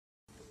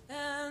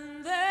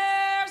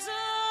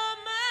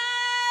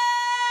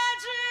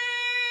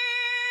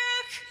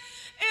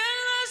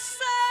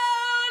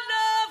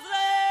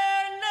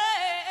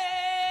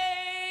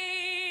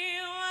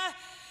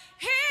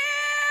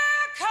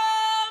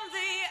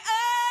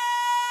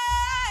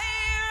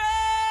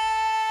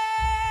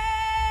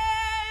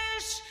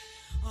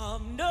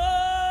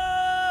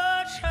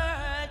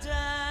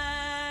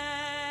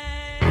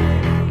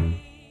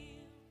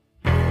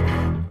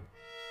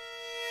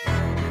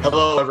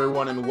Hello,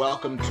 everyone, and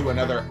welcome to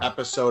another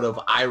episode of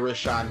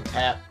Irish on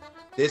Tap.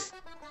 This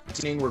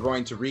evening, we're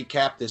going to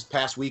recap this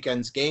past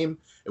weekend's game.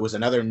 It was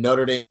another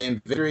Notre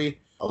Dame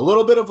victory. A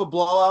little bit of a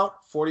blowout,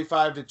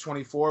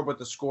 45-24, but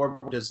the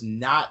score does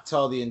not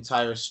tell the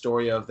entire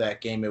story of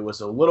that game. It was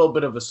a little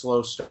bit of a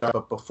slow start,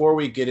 but before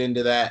we get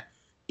into that,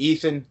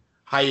 Ethan,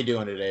 how you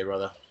doing today,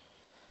 brother?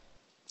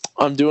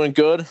 I'm doing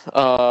good.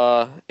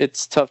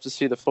 It's tough to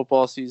see the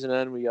football season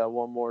end. We got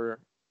one more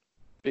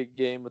big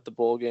game with the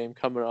bowl game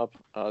coming up.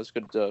 It's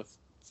good to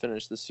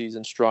finish the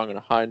season strong on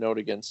a high note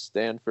against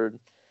Stanford.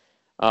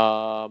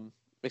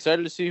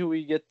 Excited to see who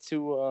we get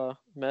to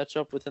match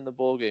up with in the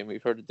bowl game.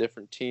 We've heard of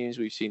different teams.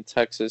 We've seen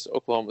Texas,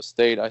 Oklahoma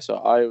State. I saw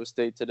Iowa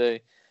State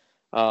today.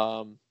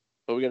 But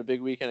we got a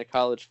big weekend of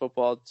college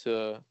football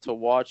to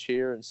watch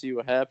here and see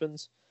what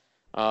happens.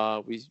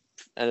 We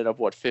ended up,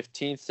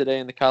 15th today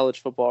in the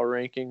college football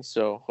rankings.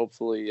 So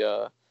hopefully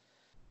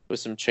with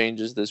some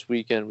changes this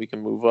weekend, we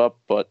can move up.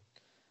 But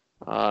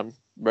I'm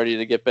ready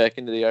to get back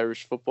into the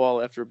Irish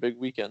football after a big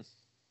weekend.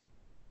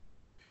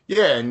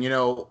 Yeah, and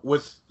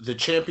with the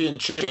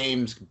championship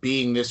games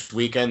being this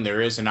weekend,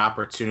 there is an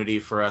opportunity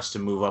for us to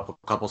move up a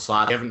couple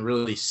slots. We haven't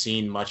really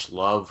seen much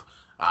love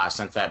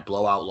since that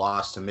blowout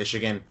loss to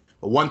Michigan.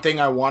 But one thing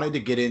I wanted to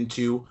get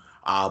into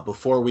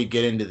before we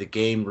get into the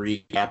game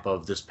recap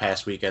of this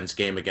past weekend's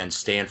game against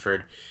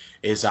Stanford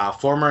is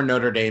former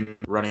Notre Dame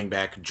running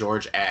back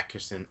George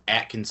Atkinson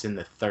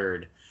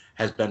III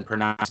has been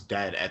pronounced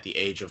dead at the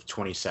age of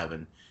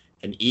 27.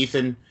 And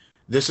Ethan,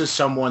 this is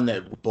someone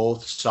that we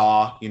both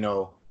saw,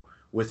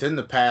 within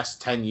the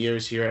past 10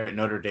 years here at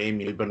Notre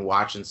Dame. You've been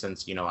watching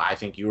since, I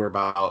think you were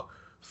about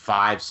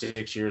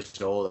 5-6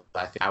 years old.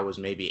 I think I was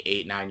maybe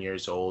 8-9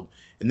 years old.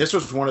 And this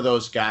was one of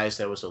those guys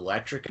that was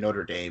electric at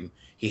Notre Dame.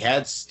 He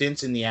had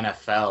stints in the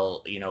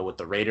NFL, with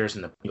the Raiders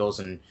and the Bengals,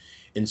 and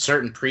in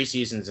certain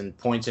preseasons and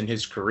points in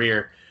his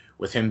career,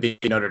 with him being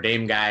a Notre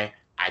Dame guy,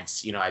 I'd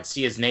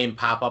see his name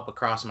pop up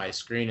across my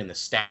screen in the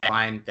stat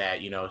line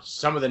that,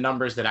 some of the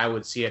numbers that I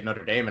would see at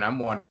Notre Dame, and I'm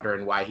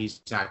wondering why he's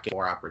not getting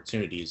more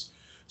opportunities.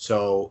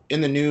 So in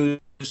the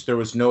news, there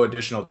was no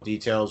additional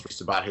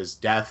details about his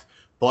death,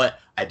 but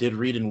I did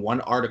read in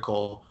one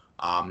article,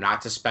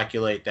 not to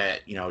speculate,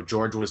 that,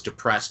 George was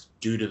depressed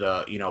due to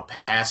the,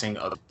 passing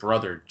of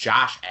brother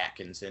Josh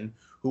Atkinson,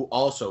 who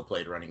also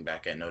played running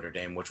back at Notre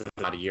Dame, which was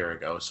about a year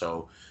ago.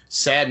 So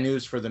sad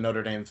news for the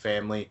Notre Dame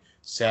family,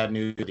 sad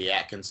news for the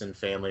Atkinson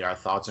family. Our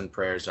thoughts and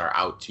prayers are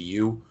out to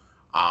you.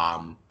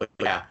 But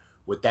yeah,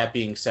 with that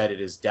being said,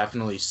 it is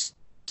definitely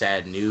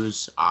sad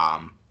news.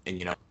 And,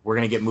 we're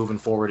going to get moving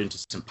forward into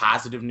some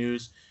positive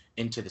news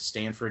into the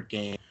Stanford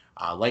game.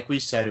 Like we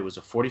said, it was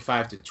a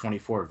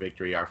 45-24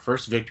 victory, our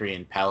first victory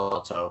in Palo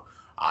Alto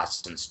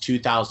since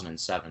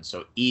 2007.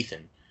 So,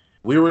 Ethan,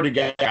 we were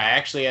together. I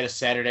actually had a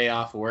Saturday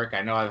off work.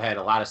 I know I've had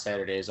a lot of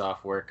Saturdays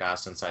off work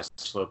since I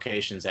switched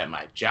locations at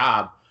my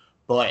job,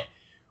 but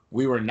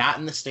we were not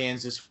in the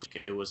stands this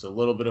week. It was a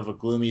little bit of a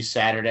gloomy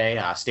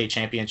Saturday. State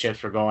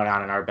championships were going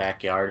on in our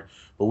backyard,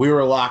 but we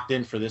were locked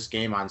in for this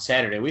game on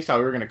Saturday. We thought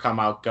we were going to come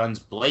out guns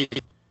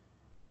blazing.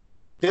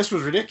 This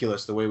was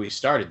ridiculous the way we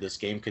started this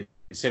game,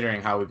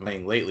 considering how we've been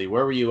playing lately.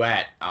 Where were you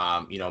at,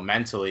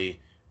 mentally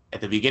at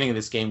the beginning of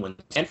this game when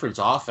Stanford's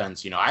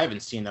offense, I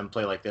haven't seen them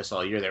play like this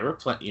all year. They were,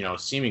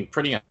 seeming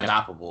pretty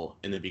unstoppable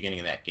in the beginning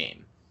of that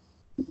game.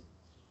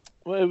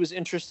 Well, it was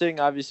interesting.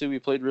 Obviously, we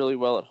played really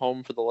well at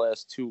home for the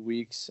last 2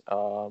 weeks.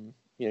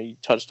 You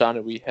touched on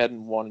it. We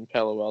hadn't won in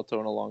Palo Alto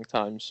in a long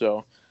time.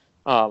 So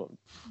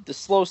the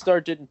slow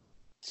start didn't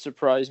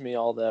surprise me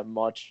all that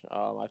much.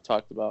 I've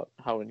talked about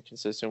how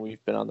inconsistent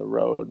we've been on the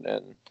road,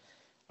 and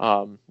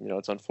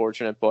it's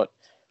unfortunate, but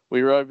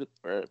we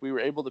were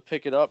able to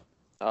pick it up.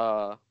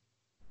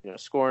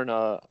 Scoring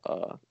a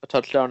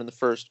touchdown in the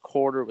first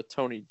quarter with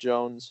Tony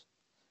Jones,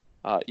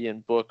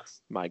 Ian Book,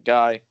 my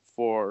guy,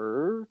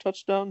 4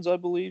 touchdowns, I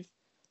believe.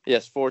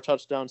 Yes, 4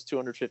 touchdowns,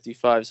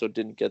 255. So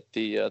didn't get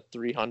the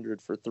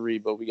 300 for 3,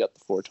 but we got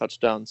the 4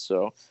 touchdowns.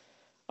 So,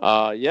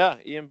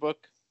 Ian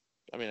Book.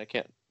 I mean, I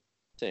can't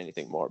say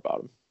anything more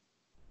about him.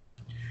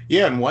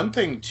 Yeah, and one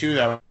thing too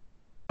that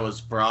was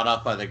brought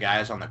up by the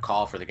guys on the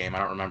call for the game, I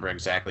don't remember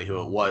exactly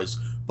who it was,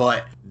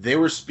 but they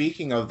were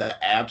speaking of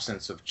the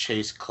absence of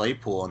Chase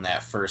Claypool in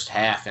that first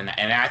half, and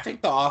I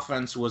think the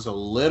offense was a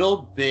little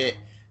bit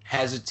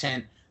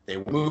hesitant. They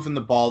were moving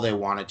the ball they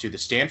wanted to. The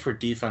Stanford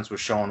defense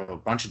was showing a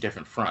bunch of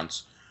different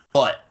fronts,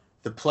 but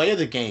the play of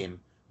the game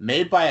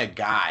made by a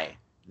guy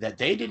that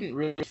they didn't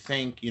really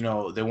think,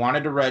 they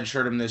wanted to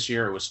redshirt him this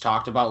year. It was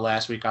talked about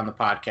last week on the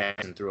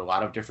podcast and through a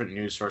lot of different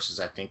news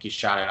sources. I think he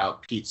shouted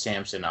out Pete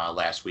Sampson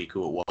last week,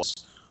 who it was.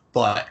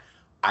 But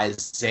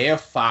Isaiah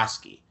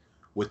Foskey,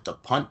 with the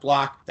punt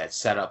block that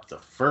set up the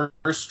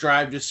first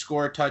drive to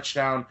score a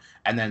touchdown,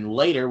 and then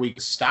later we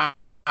stop,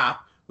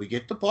 we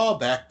get the ball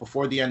back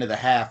before the end of the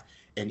half,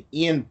 and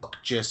Ian Book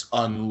just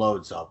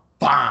unloads a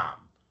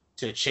bomb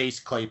to Chase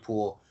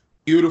Claypool.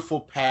 Beautiful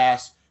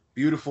pass,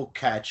 beautiful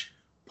catch.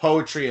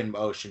 Poetry in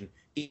motion.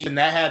 Even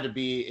that had to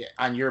be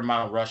on your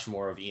Mount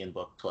Rushmore of Ian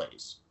Book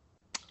plays.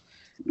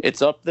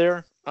 It's up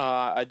there.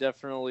 I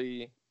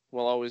definitely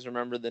will always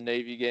remember the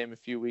Navy game a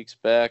few weeks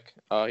back.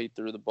 He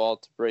threw the ball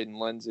to Braden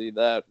Lindsey.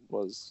 That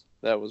was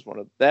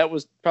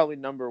probably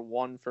number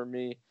one for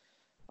me.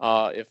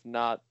 If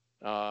not,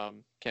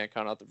 can't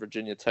count out the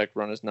Virginia Tech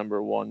run as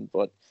number one,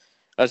 but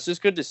it's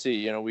just good to see.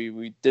 You know,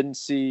 we didn't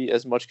see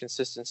as much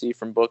consistency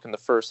from Book in the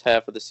first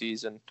half of the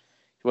season.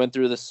 He went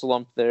through the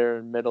slump there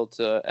in middle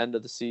to end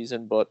of the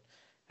season, but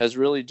has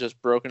really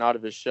just broken out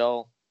of his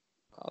shell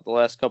the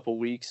last couple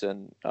weeks,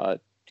 and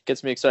it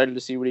gets me excited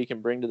to see what he can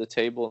bring to the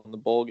table in the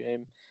bowl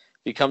game.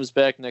 If he comes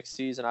back next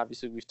season,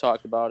 obviously we've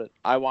talked about it.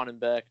 I want him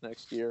back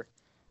next year.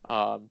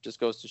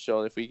 Just goes to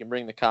show if we can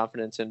bring the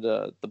confidence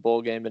into the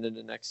bowl game and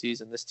into next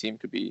season, this team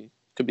could be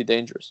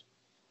dangerous.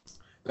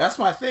 That's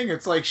my thing.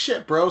 It's like,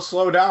 shit, bro,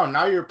 slow down.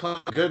 Now you're playing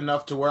good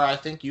enough to where I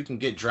think you can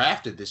get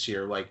drafted this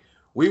year. Like,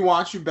 we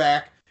want you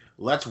back.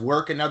 Let's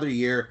work another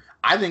year.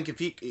 I think if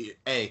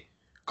hey,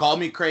 call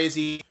me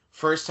crazy.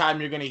 First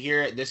time you're going to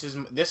hear it. This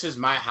is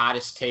my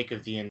hottest take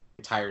of the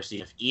entire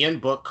season. If Ian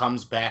Book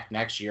comes back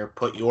next year,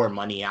 put your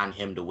money on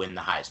him to win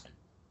the Heisman.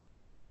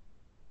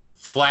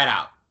 Flat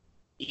out.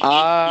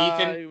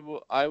 Ethan,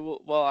 I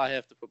will. Well, I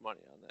have to put money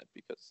on that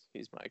because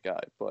he's my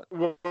guy. But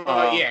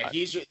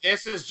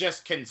this is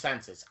just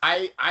consensus.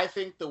 I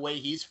think the way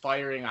he's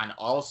firing on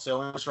all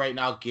cylinders right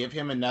now, give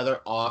him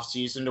another off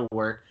season to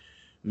work,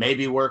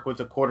 maybe work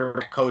with a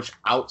quarterback coach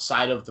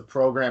outside of the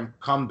program,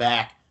 come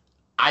back.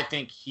 I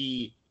think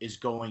he is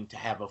going to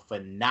have a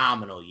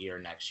phenomenal year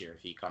next year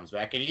if he comes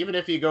back. And even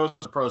if he goes to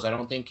the pros, I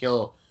don't think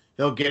he'll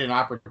get an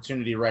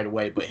opportunity right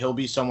away, but he'll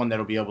be someone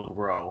that'll be able to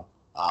grow.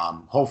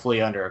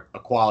 Hopefully under a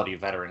quality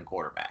veteran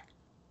quarterback.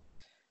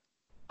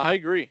 I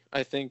agree.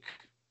 I think,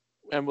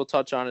 and we'll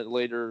touch on it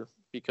later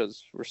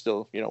because we're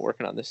still,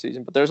 working on this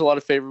season, but there's a lot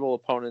of favorable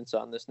opponents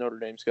on this Notre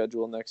Dame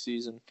schedule next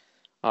season.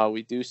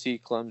 We do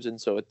see Clemson,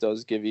 so it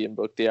does give Ian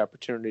Book the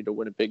opportunity to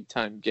win a big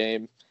time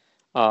game.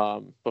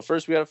 But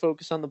first we got to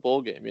focus on the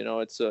bowl game.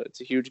 It's a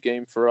huge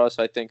game for us.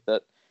 I think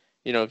that,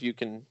 if you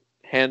can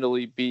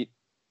handily beat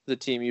the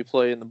team you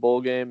play in the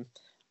bowl game,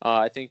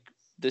 I think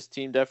this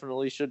team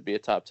definitely should be a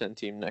top 10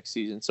 team next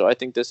season. So I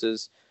think this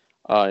is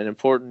an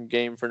important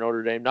game for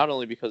Notre Dame, not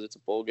only because it's a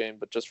bowl game,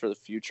 but just for the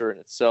future in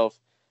itself,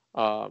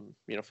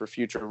 for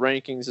future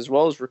rankings as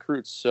well as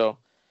recruits. So,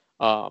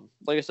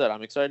 like I said,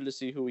 I'm excited to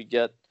see who we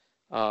get.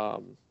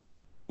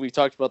 We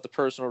talked about the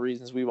personal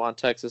reasons we want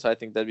Texas. I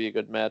think that'd be a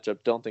good matchup.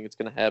 Don't think it's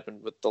going to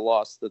happen with the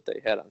loss that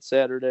they had on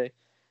Saturday.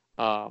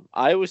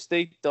 Iowa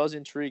State does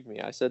intrigue me.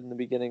 I said in the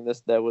beginning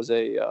that was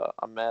a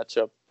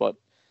matchup, but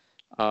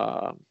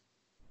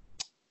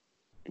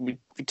we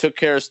took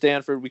care of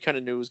Stanford. We kind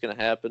of knew it was going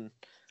to happen.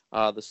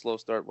 The slow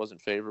start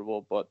wasn't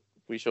favorable, but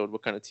we showed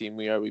what kind of team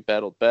we are. We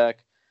battled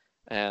back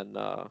and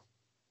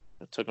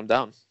took them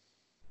down.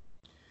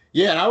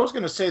 Yeah, and I was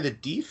going to say the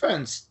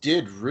defense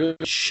did really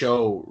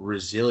show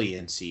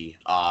resiliency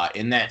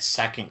in that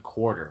second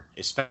quarter,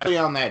 especially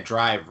on that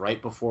drive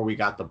right before we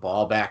got the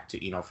ball back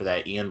to, for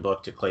that Ian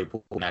Book to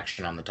Claypool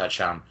connection on the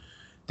touchdown.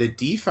 The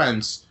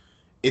defense,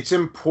 it's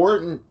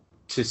important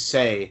to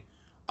say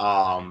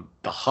the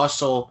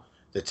hustle,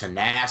 the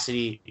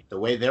tenacity, the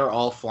way they're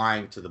all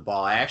flying to the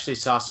ball. I actually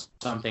saw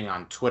something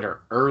on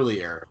Twitter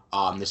earlier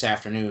this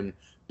afternoon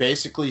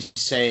basically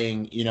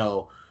saying,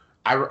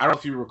 I don't know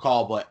if you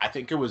recall, but I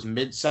think it was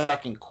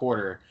mid-second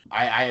quarter.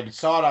 I had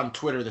saw it on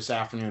Twitter this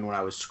afternoon when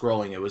I was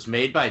scrolling. It was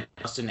made by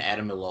Justin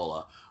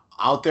Adamilola.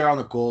 Out there on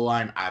the goal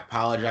line, I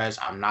apologize.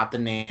 I'm not the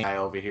name guy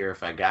over here.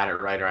 If I got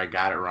it right or I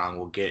got it wrong,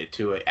 we'll get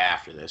to it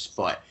after this.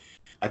 But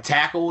a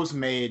tackle was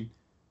made.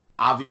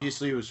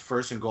 Obviously, it was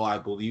first and goal, I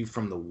believe,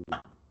 from the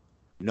 1.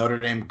 Notre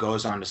Dame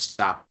goes on to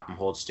stop and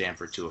hold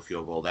Stanford to a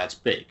field goal. That's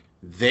big.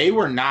 They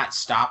were not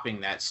stopping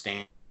that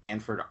Stanford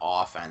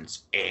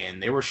offense,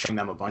 and they were showing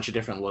them a bunch of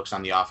different looks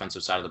on the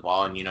offensive side of the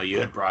ball. And, you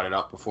had brought it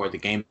up before the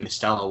game.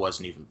 Stella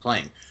wasn't even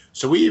playing.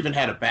 So we even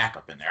had a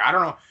backup in there. I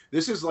don't know.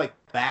 This is like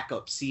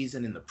backup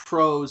season in the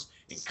pros,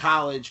 in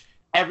college.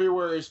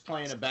 Everywhere is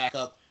playing a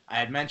backup. I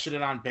had mentioned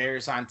it on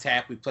Bears on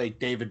Tap. We played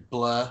David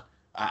Blah.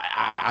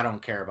 I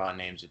don't care about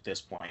names at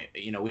this point.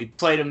 We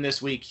played him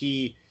this week.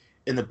 He,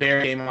 in the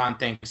Bear game on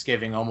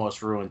Thanksgiving,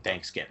 almost ruined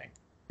Thanksgiving.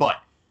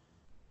 But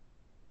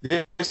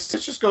this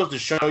just goes to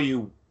show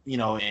you,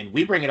 and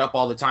we bring it up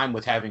all the time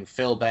with having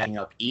Phil backing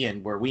up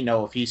Ian, where we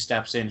know if he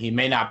steps in, he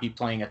may not be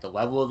playing at the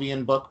level of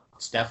Ian Book.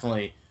 It's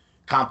definitely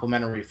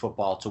complementary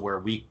football to where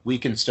we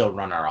can still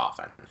run our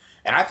offense.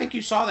 And I think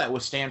you saw that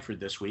with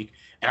Stanford this week.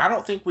 And I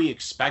don't think we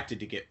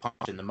expected to get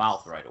punched in the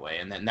mouth right away.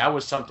 And then that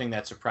was something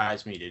that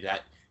surprised me.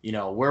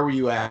 Where were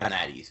you at on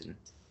that, Ethan?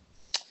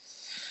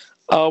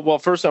 Well,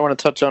 first I want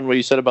to touch on what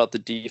you said about the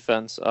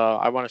defense.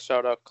 I want to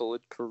shout out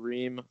Khalid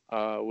Kareem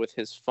with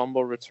his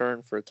fumble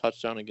return for a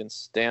touchdown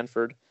against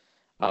Stanford.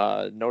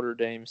 Notre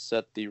Dame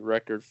set the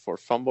record for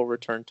fumble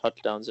return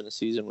touchdowns in a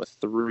season with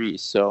 3.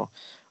 So,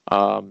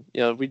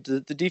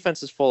 the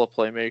defense is full of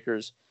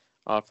playmakers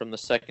from the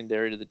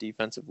secondary to the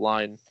defensive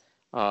line.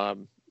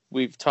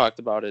 We've talked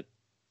about it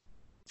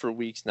for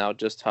weeks now,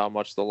 just how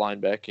much the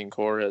linebacking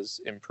core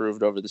has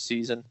improved over the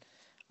season.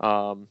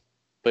 But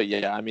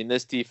yeah, I mean,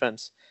 this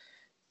defense,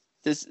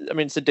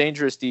 it's a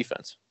dangerous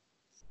defense.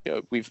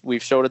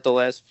 We've showed it the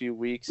last few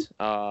weeks.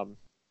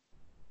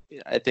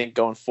 I think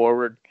going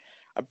forward,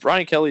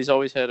 Brian Kelly's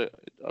always had a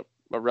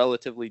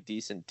relatively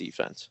decent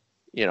defense.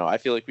 I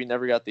feel like we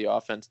never got the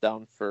offense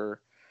down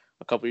for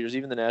a couple of years,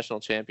 even the national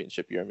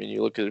championship year. I mean,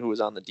 you look at who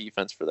was on the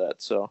defense for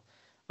that. So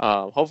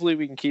hopefully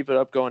we can keep it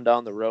up going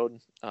down the road.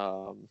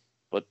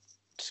 But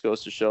just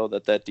goes to show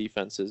that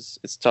defense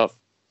is tough.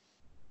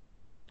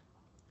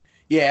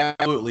 Yeah,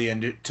 absolutely.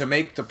 And to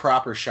make the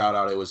proper shout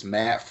out, it was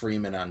Matt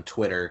Freeman on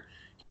Twitter.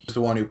 He's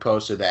the one who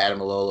posted the Adam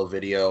Malolo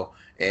video,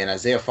 and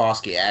Isaiah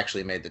Foskey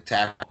actually made the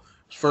tackle.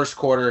 First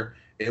quarter,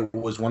 it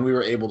was when we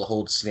were able to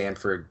hold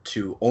Stanford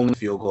to only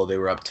field goal. They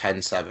were up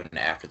 10-7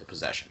 after the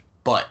possession.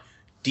 But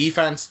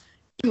defense,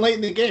 even late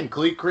in the game,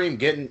 Khalid Kareem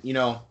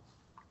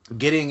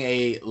getting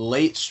a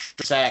late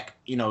sack,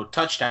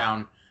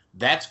 touchdown.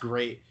 That's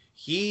great.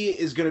 He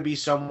is going to be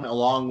someone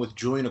along with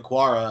Julian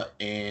Okwara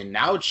and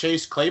now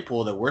Chase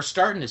Claypool that we're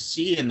starting to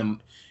see in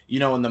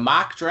the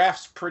mock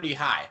drafts pretty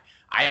high.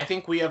 I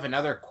think we have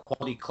another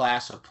quality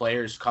class of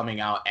players coming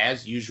out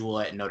as usual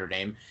at Notre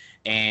Dame.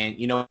 And,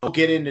 we'll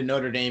get into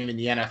Notre Dame in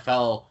the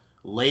NFL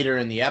later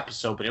in the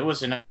episode, but it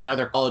was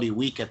another quality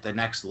week at the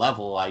next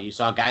level. You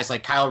saw guys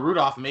like Kyle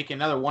Rudolph make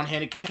another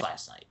one-handed catch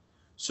last night.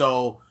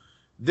 So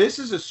this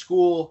is a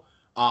school,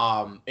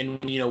 and,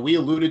 we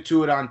alluded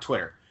to it on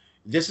Twitter.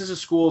 This is a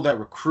school that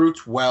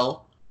recruits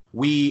well.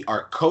 We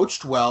are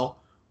coached well.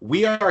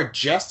 We are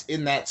just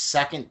in that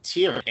second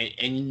tier,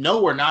 and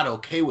we're not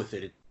okay with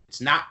it. It's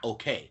not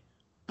okay.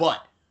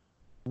 But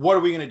what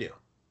are we going to do?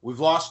 We've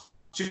lost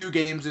 2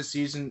 games this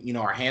season.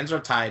 Our hands are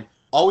tied.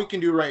 All we can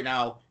do right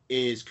now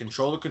is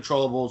control the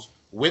controllables,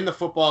 win the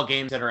football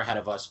games that are ahead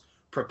of us,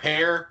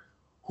 prepare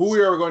who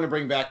we are going to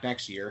bring back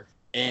next year,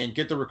 and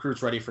get the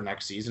recruits ready for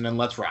next season, and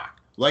let's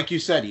rock. Like you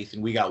said,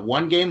 Ethan, we got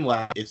 1 game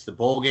left. It's the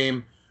bowl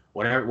game,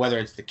 whether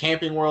it's the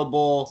Camping World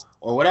Bowl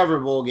or whatever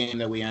bowl game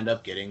that we end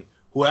up getting.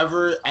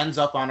 Whoever ends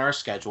up on our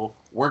schedule,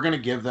 we're going to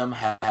give them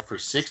half for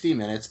 60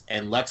 minutes,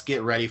 and let's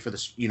get ready for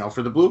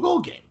for the Blue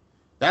Gold game.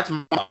 That's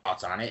my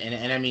thoughts on it.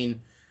 And I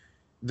mean,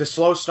 the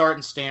slow start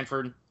in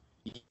Stanford,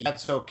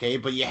 that's okay,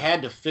 but you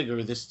had to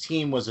figure this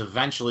team was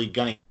eventually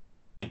going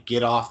to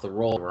get off the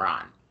roll we're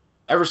on.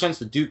 Ever since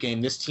the Duke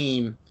game, this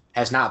team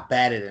has not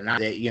batted an eye.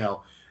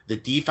 The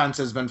defense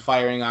has been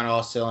firing on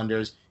all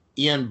cylinders.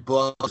 Ian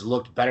Book has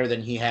looked better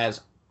than he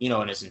has,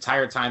 in his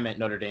entire time at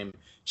Notre Dame.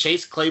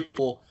 Chase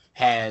Claypool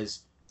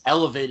has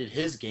elevated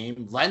his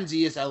game.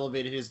 Lindsey has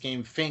elevated his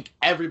game. Fink,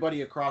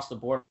 everybody across the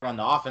board on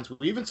the offense.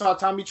 We even saw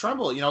Tommy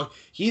Tremble.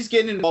 He's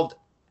getting involved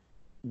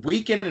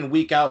week in and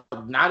week out,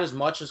 not as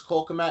much as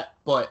Cole Kmet,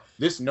 but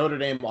this Notre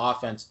Dame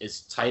offense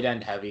is tight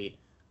end heavy.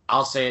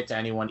 I'll say it to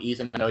anyone.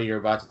 Ethan, I know you're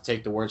about to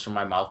take the words from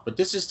my mouth, but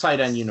this is tight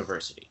end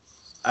university.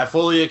 I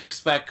fully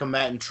expect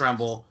Kmet and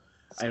Tremble.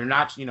 I'm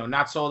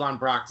not sold on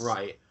Brock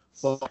Wright,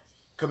 but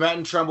Kmet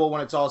and Tremble,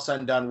 when it's all said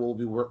and done,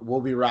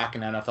 we'll be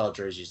rocking NFL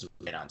jerseys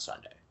on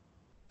Sunday.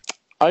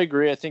 I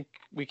agree. I think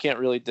we can't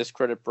really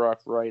discredit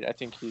Brock Wright. I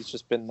think he's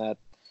just been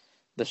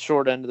the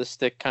short end of the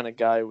stick kind of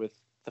guy with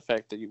the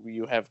fact that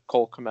you have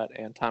Cole Kmet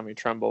and Tommy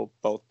Tremble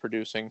both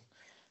producing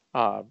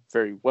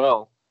very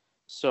well.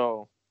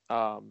 So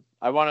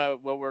I want to,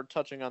 while we're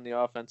touching on the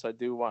offense,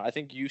 I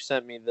think you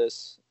sent me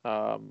this,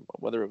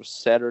 whether it was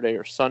Saturday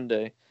or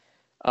Sunday.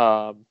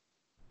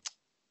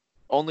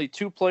 Only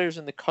 2 players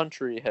in the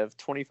country have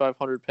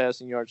 2,500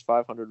 passing yards,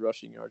 500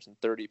 rushing yards, and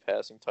 30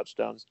 passing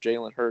touchdowns.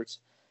 Jalen Hurts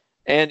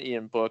and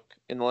Ian Book.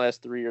 In the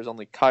last 3 years,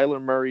 only Kyler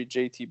Murray,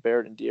 J.T.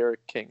 Barrett, and De'Aaron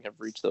King have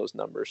reached those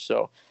numbers.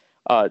 So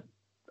I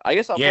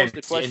guess I'll pose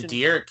the question. And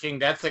De'Aaron King,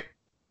 that's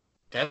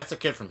a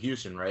kid from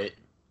Houston, right?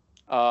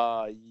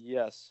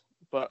 Yes.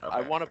 But okay,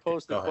 I want to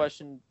pose the Go ahead.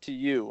 question to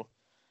you.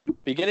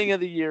 Beginning of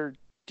the year,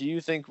 do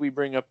you think we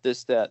bring up this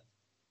stat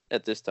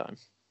at this time?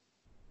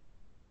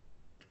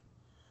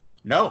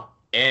 No.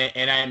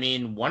 And I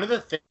mean, one of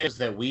the things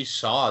that we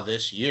saw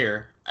this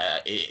year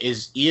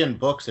is Ian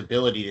Book's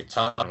ability to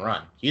tough and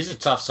run. He's a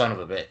tough son of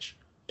a bitch.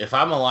 If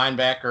I'm a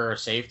linebacker or a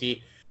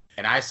safety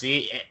and I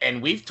see, and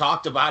we've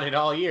talked about it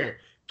all year,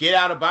 get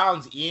out of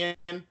bounds, Ian,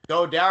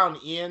 go down,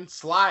 Ian,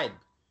 slide.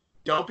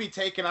 Don't be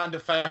taking on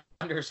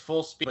defenders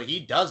full speed, but he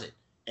does it.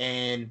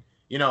 And,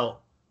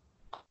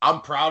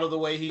 I'm proud of the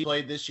way he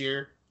played this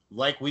year.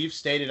 Like we've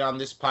stated on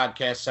this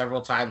podcast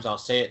several times, I'll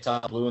say it till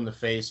I'm blue in the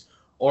face,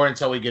 or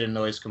until we get a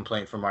noise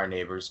complaint from our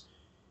neighbors.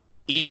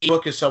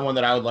 Book is someone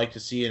that I would like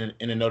to see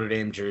in a Notre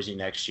Dame jersey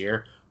next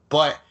year,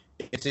 but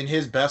it's in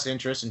his best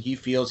interest and he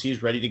feels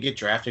he's ready to get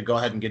drafted. Go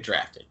ahead and get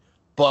drafted.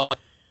 But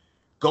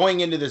going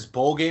into this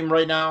bowl game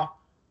right now,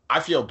 I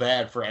feel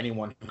bad for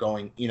anyone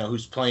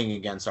who's playing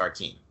against our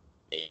team.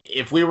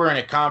 If we were in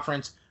a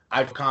conference,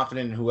 I'd be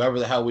confident in whoever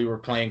the hell we were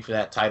playing for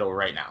that title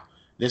right now.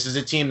 This is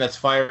a team that's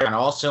firing on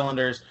all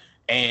cylinders,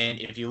 and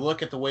if you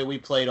look at the way we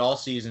played all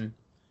season,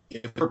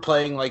 if we're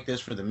playing like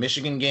this for the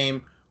Michigan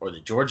game or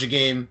the Georgia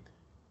game,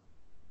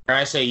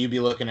 I say you'd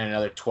be looking at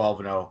another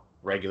 12-0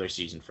 regular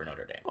season for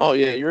Notre Dame. Oh,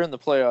 yeah, you're in the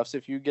playoffs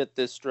if you get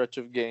this stretch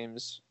of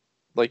games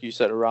like you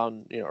said,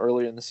 around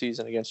earlier in the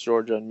season against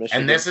Georgia and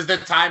Michigan. And this is the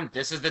time.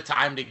 This is the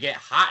time to get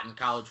hot in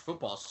college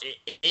football. So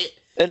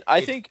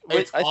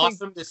it's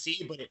awesome to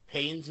see, but it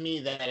pains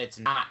me that it's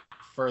not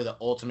for the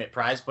ultimate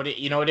prize. But it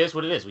is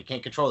what it is. We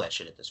can't control that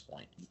shit at this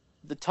point.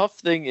 The tough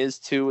thing is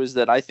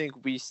that I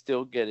think we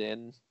still get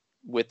in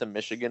with the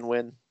Michigan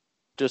win,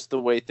 just the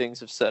way things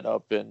have set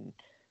up, and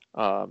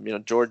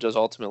Georgia's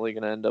ultimately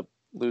going to end up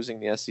losing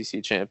the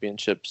SEC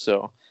championship.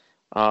 So.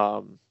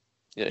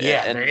 They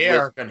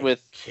are going to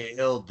get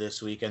killed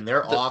this weekend.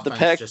 Their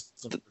offense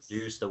just doesn't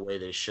produce the way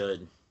they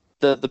should.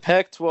 The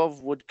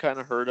Pac-12 would kind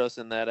of hurt us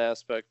in that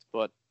aspect,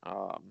 but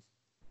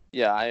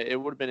it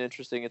would have been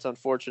interesting. It's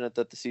unfortunate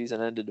that the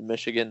season ended in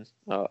Michigan,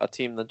 a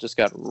team that just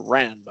got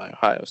ran by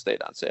Ohio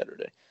State on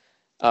Saturday,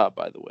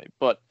 by the way.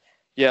 But,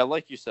 yeah,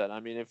 like you said,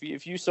 I mean,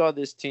 if you saw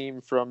this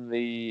team from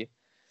the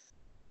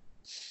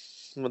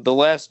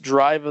last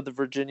drive of the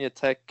Virginia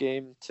Tech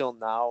game till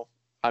now,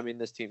 I mean,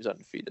 this team's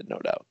undefeated, no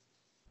doubt.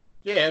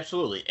 Yeah,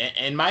 absolutely.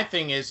 And my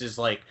thing is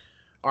like,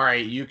 all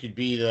right, you could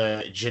be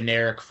the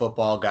generic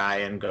football guy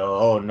and go,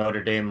 oh,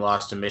 Notre Dame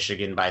lost to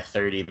Michigan by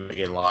 30,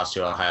 Michigan lost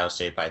to Ohio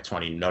State by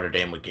 20. Notre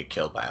Dame would get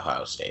killed by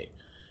Ohio State.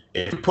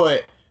 If you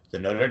put the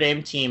Notre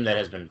Dame team that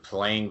has been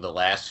playing the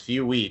last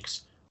few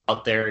weeks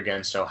out there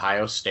against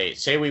Ohio State,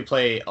 say we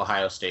play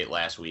Ohio State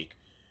last week,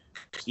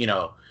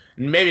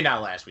 maybe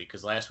not last week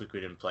because last week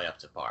we didn't play up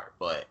to par,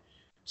 but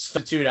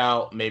substitute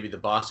out maybe the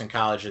Boston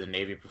College or the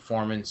Navy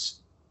performance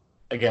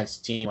against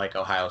a team like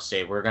Ohio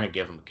State, we're going to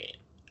give them a game.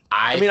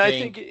 I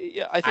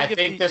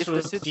think this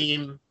was the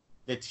team.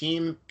 The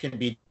team can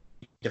be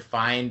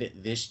defined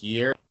this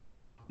year,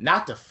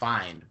 not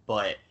defined,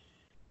 but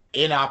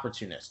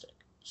inopportunistic.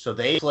 So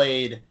they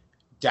played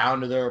down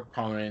to their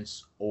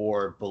opponents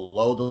or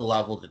below the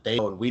level that they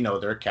know, and we know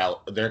their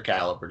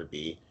caliber to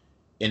be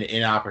in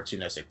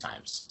inopportunistic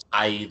times,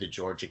 i.e. the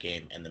Georgia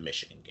game and the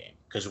Michigan game.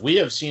 Because we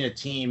have seen a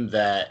team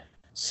that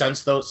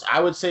since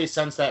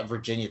that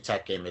Virginia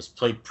Tech game has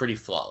played pretty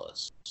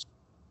flawless.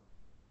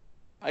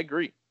 I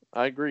agree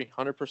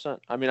 100%.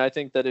 I mean, I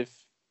think that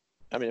if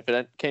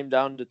it came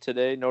down to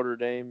today, Notre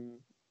Dame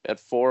at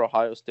 4,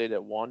 Ohio State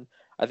at 1,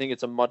 I think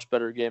it's a much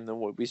better game than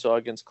what we saw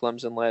against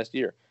Clemson last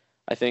year.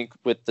 I think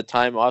with the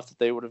time off that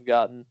they would have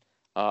gotten,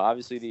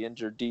 obviously the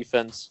injured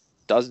defense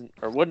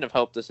wouldn't have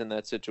helped us in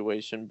that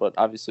situation, but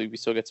obviously we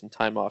still get some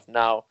time off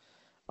now.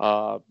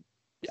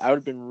 I would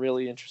have been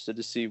really interested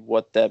to see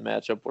what that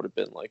matchup would have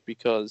been like,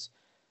 because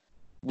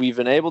we've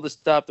been able to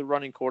stop the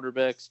running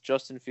quarterbacks.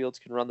 Justin Fields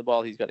can run the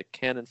ball. He's got a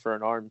cannon for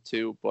an arm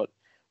too, but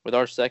with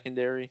our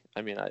secondary,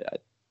 I mean, I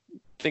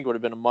think it would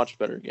have been a much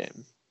better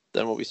game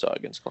than what we saw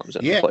against Clemson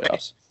in the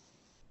playoffs.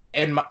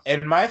 And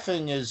my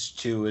thing is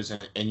too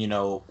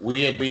we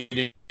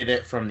did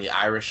it from the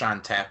Irish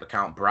on Tap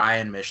account.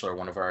 Brian Mishler,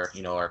 one of our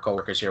our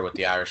coworkers here with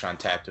the Irish on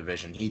Tap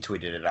division, he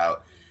tweeted it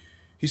out.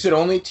 He said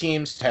only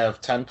teams to have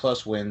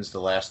 10+ wins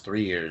the last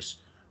 3 years: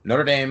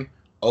 Notre Dame,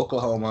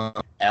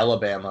 Oklahoma,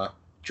 Alabama,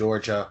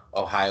 Georgia,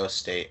 Ohio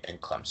State,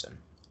 and Clemson.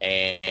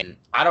 And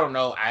I don't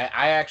know.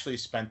 I actually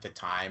spent the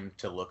time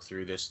to look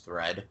through this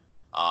thread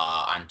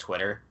on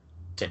Twitter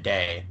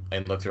today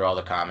and look through all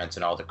the comments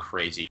and all the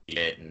crazy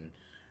shit and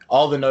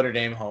all the Notre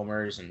Dame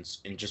homers and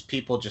just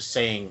people just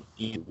saying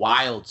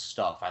wild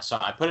stuff.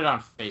 I put it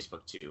on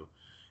Facebook too.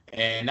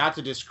 And not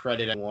to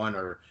discredit anyone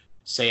or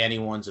say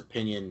anyone's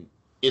opinion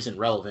isn't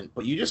relevant,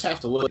 but you just have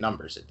to look at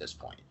numbers at this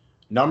point.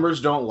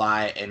 Numbers don't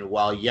lie, and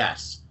while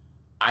yes,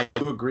 I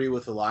do agree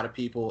with a lot of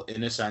people in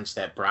the sense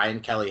that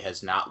Brian Kelly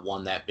has not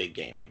won that big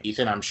game.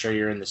 Ethan, I'm sure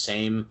you're in the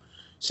same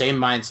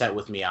mindset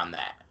with me on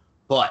that.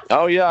 But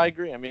oh yeah, I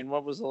agree. I mean,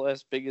 what was the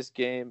last biggest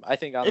game I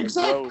think on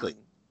the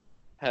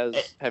road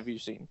have you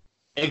seen?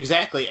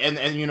 Exactly. And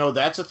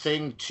that's a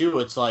thing too.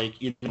 It's like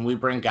we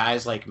bring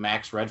guys like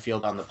Max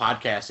Redfield on the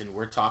podcast and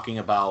we're talking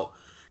about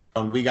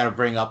we got to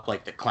bring up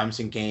like the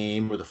Clemson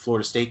game or the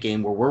Florida State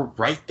game where we're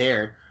right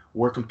there.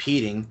 We're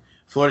competing.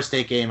 Florida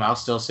State game, I'll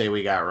still say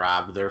we got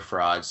robbed. They're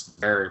frauds.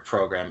 Their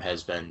program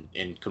has been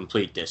in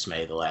complete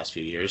dismay the last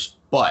few years.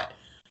 But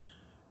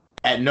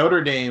at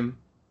Notre Dame,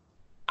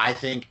 I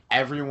think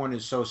everyone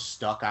is so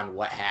stuck on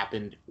what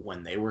happened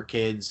when they were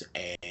kids.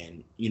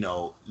 And,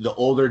 the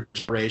older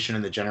generation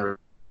and the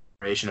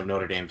generation of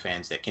Notre Dame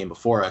fans that came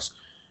before us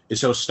is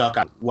so stuck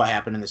on what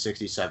happened in the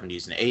 60s,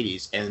 70s, and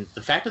 80s. And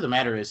the fact of the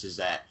matter is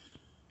that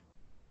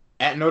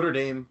at Notre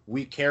Dame,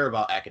 we care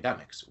about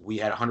academics. We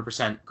had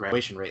 100%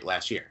 graduation rate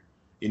last year.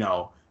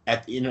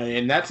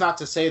 And that's not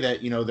to say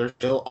that, there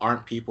still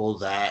aren't people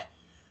that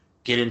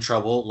get in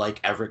trouble like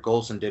Everett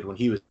Golson did when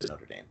he was at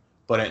Notre Dame.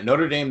 But at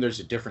Notre Dame, there's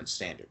a different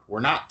standard. We're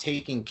not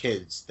taking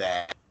kids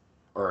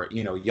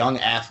young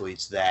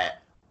athletes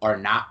that are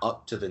not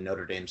up to the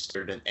Notre Dame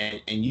standard.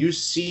 And you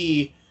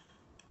see,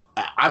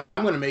 I'm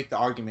going to make the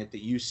argument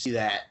that you see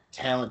that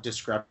talent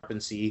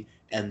discrepancy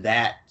and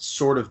that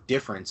sort of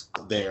difference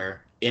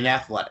there in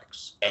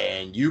athletics.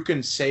 And you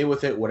can say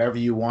with it whatever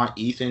you want,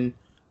 Ethan.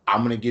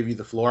 I'm going to give you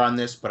the floor on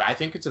this, but I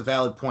think it's a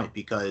valid point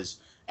because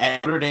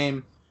at Notre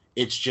Dame,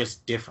 it's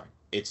just different.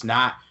 It's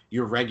not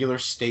your regular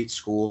state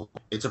school.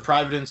 It's a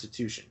private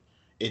institution.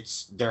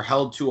 they're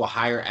held to a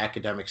higher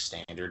academic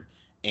standard,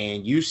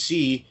 and you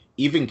see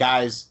even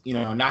guys,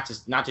 not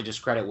to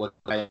discredit what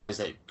guys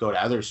that go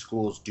to other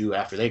schools do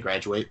after they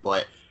graduate,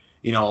 but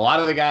a lot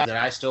of the guys that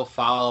I still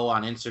follow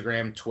on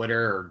Instagram,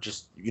 Twitter, or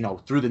just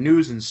through the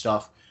news and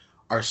stuff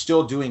are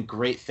still doing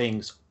great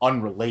things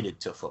unrelated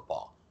to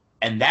football,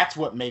 and that's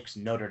what makes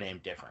Notre Dame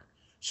different.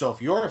 So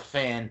if you're a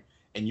fan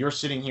and you're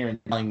sitting here and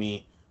telling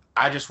me,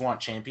 I just want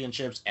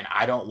championships and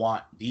I don't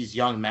want these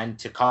young men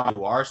to come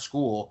to our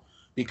school,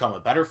 become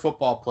a better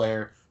football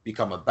player,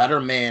 become a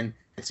better man,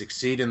 and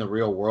succeed in the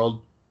real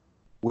world,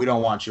 we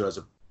don't want you as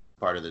a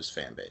part of this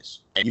fan base.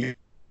 And you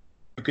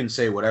can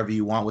say whatever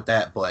you want with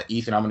that, but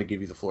Ethan, I'm going to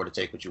give you the floor to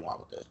take what you want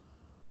with it.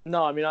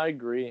 No, I mean, I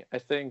agree. I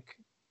think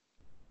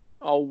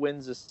all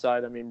wins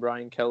aside, I mean,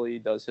 Brian Kelly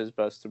does his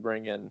best to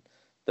bring in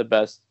the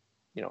best,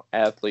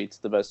 athletes,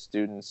 the best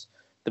students,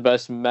 the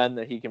best men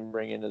that he can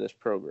bring into this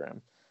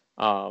program.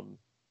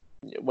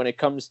 When it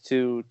comes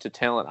to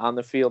talent on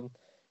the field,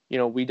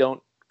 we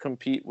don't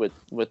compete with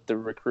the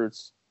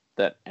recruits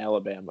that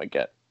Alabama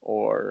get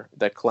or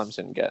that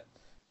Clemson get.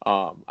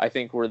 I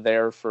think we're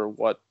there for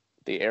what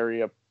the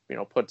area,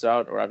 puts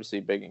out. We're obviously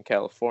big in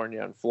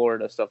California and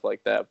Florida, stuff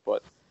like that.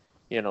 But,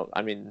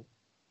 I mean,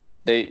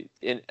 you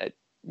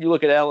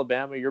look at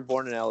Alabama, you're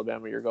born in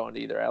Alabama, you're going to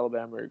either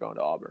Alabama or you're going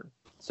to Auburn.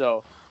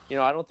 So,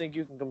 I don't think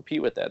you can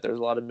compete with that. There's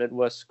a lot of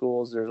Midwest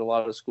schools. There's a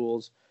lot of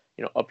schools,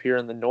 up here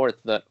in the north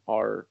that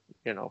are,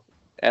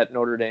 at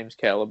Notre Dame's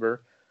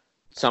caliber.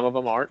 Some of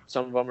them aren't.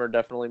 Some of them are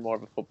definitely more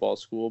of a football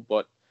school.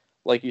 But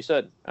like you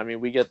said, I mean,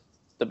 we get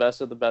the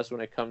best of the best when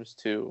it comes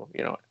to,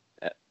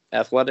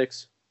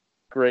 athletics,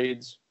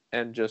 grades,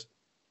 and just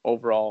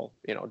overall,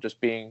 just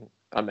being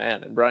a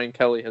man. And Brian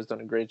Kelly has done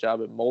a great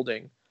job at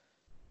molding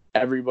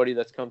everybody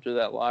that's come through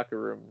that locker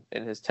room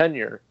in his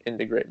tenure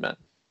into great men,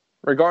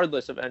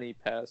 regardless of any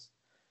past.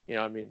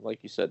 I mean,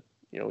 like you said,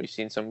 we've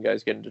seen some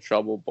guys get into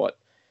trouble, but,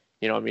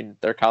 I mean,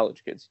 they're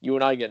college kids. You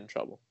and I get in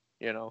trouble,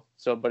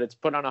 So, but it's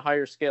put on a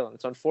higher scale, and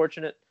it's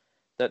unfortunate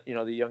that,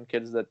 the young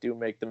kids that do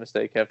make the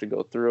mistake have to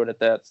go through it at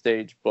that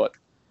stage, but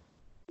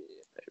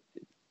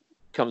it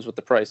comes with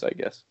the price, I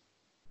guess.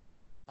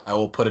 I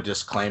will put a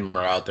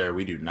disclaimer out there.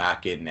 We do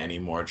not get in any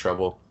more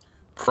trouble.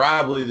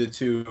 Probably the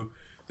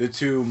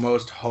two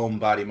most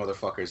homebody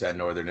motherfuckers at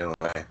Northern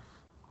Illinois,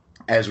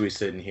 as we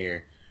sit in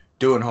here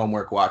doing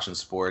homework, watching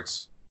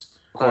sports,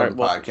 recording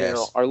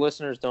podcasts. Our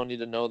listeners don't need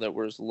to know that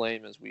we're as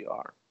lame as we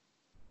are.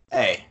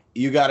 Hey,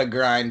 you got to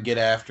grind, get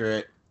after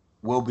it.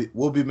 We'll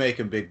be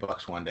making big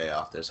bucks one day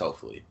off this,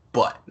 hopefully.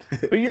 But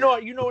you know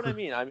what I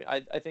mean.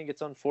 I think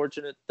it's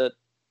unfortunate that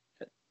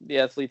the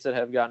athletes that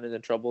have gotten into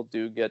trouble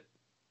do get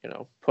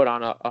put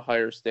on a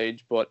higher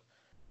stage. But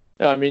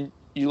I mean,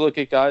 you look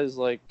at guys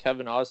like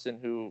Kevin Austin,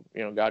 who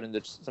got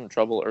into some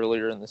trouble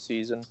earlier in the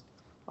season.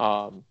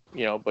 But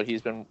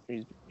he's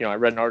I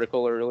read an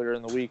article earlier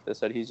in the week that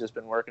said he's just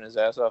been working his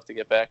ass off to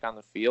get back on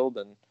the field,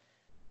 and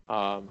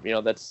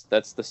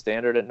that's the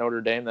standard at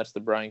Notre Dame. That's the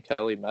Brian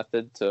Kelly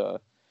method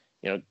to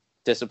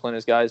discipline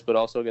his guys, but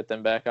also get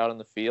them back out on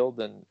the field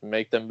and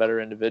make them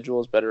better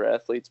individuals, better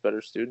athletes, better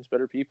students,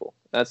 better people.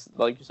 That's,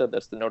 like you said,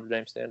 that's the Notre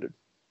Dame standard.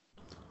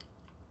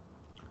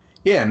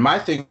 Yeah, and my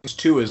thing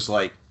too is,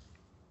 like,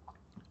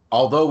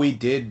 although we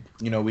did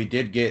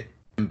get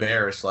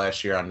embarrassed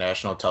last year on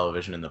national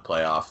television in the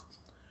playoff,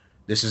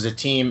 this is a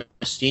team,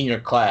 a senior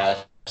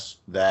class,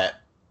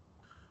 that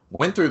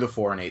went through the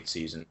 4-8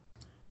 season,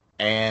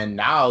 and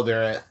now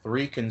they're at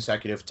 3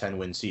 consecutive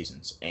 10-win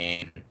seasons.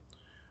 And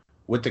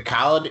with the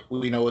college,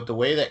 with the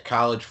way that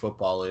college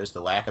football is, the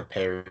lack of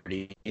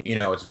parity,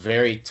 it's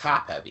very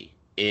top heavy.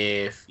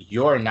 If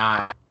you're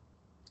not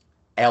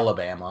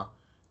Alabama,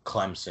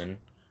 Clemson,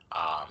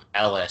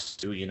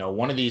 LSU,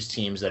 one of these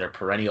teams that are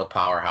perennial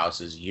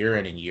powerhouses year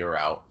in and year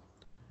out,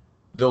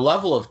 the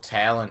level of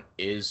talent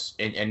is,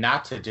 and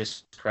not to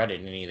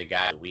discredit any of the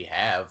guys that we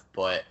have,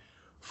 but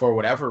for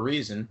whatever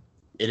reason,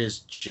 it is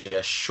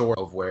just short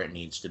of where it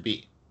needs to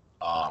be.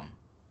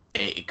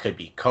 It could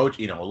be coach,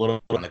 a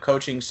little on the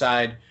coaching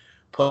side,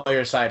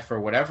 player side, for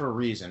whatever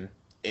reason.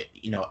 As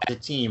a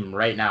team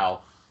right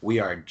now, we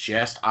are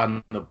just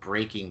on the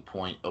breaking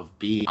point of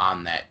being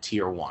on that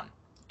tier 1.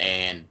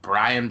 And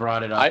Brian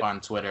brought it up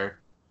on Twitter.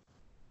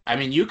 I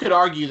mean, you could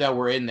argue that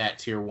we're in that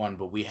tier 1,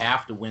 but we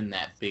have to win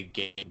that big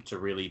game to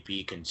really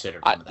be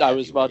considered. I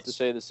was about to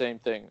say the same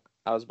thing.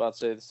 I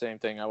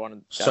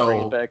wanted to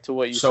bring it back to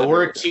what you said. So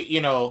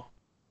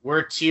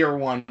we're tier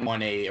 1,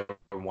 1A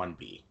or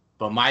 1B.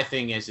 But my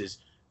thing is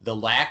the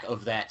lack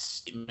of that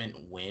statement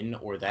win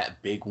or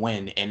that big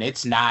win, and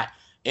it's not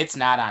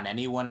on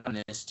anyone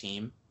on this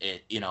team.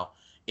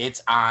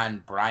 It's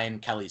on Brian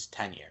Kelly's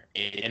tenure.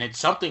 And it's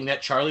something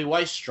that Charlie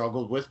Weis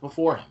struggled with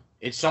before him.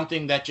 It's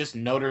something that just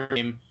Notre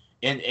Dame,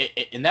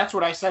 and that's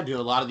what I said to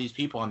a lot of these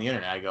people on the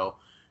internet. I go,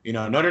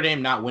 Notre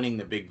Dame not winning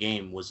the big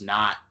game was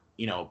not,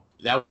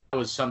 that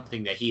was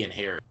something that he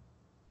inherited.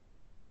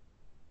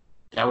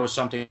 That was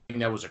something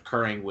that was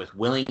occurring with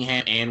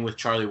Willingham and with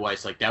Charlie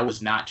Weis. Like, that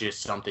was not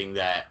just something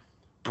that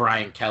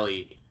Brian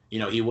Kelly,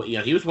 he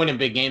was winning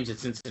big games at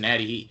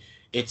Cincinnati.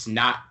 it's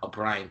not a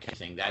Brian Kelly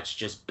thing. That's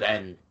just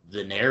been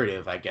the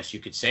narrative, I guess you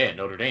could say, at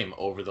Notre Dame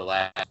over the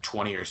last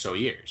 20 or so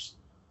years.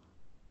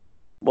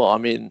 Well, I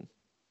mean,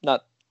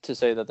 not to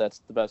say that that's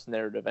the best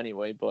narrative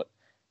anyway, but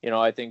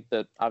I think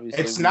that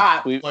obviously it's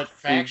not. But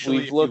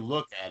factually, if you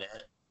look at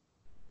it,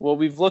 well,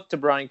 we've looked to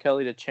Brian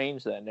Kelly to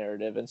change that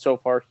narrative, and so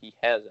far he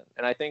hasn't.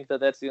 And I think that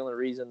that's the only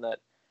reason that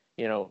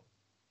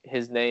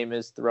his name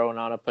is thrown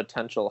on a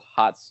potential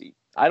hot seat.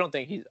 I don't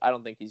think he's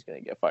going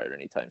to get fired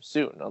anytime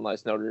soon,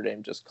 unless Notre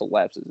Dame just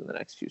collapses in the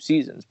next few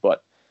seasons.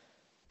 But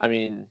I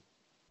mean,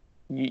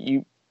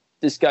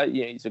 this guy,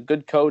 he's a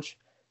good coach.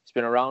 He's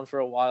been around for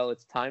a while.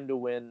 It's time to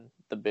win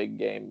the big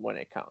game when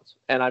it counts.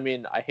 And I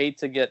mean, I hate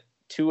to get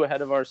too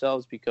ahead of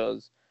ourselves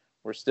because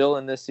we're still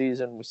in this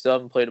season. We still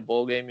haven't played a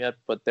bowl game yet,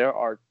 but there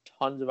are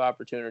tons of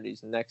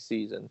opportunities next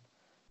season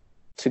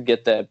to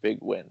get that big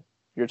win.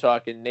 You're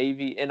talking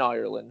Navy in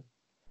Ireland.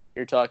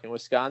 You're talking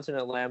Wisconsin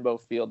at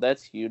Lambeau Field.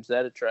 That's huge.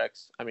 That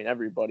attracts,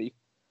 everybody.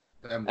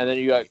 And then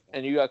you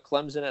got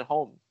Clemson at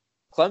home.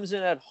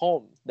 Clemson at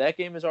home. That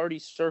game is already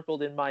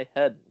circled in my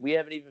head. We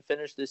haven't even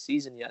finished this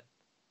season yet.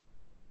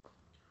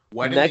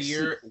 When in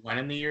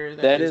the year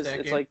that is that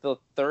it's game? like the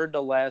third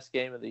to last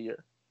game of the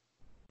year.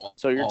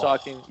 So you're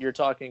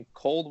talking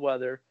cold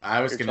weather.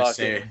 I was going to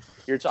say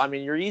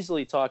you're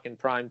easily talking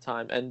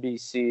primetime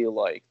NBC.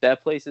 Like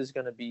that place is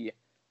going to be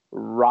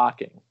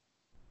rocking.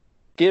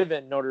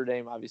 Given Notre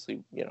Dame,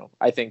 obviously,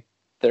 I think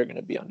they're going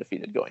to be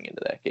undefeated going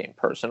into that game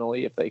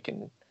personally if they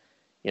can,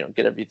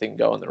 get everything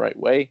going the right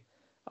way.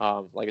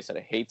 Like I said,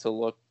 I hate to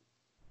look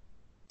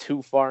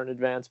too far in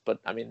advance, but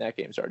I mean that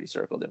game's already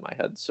circled in my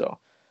head. So,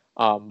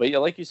 but yeah,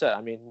 like you said,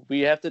 I mean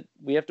we have to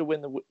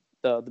win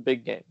the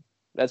big game.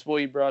 That's what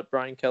we brought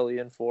Brian Kelly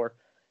in for.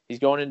 He's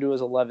going into his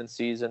 11th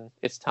season.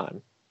 It's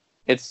time.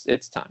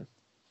 It's time.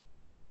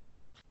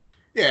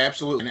 Yeah,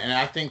 absolutely. And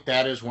I think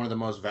that is one of the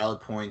most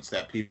valid points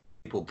that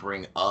people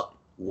bring up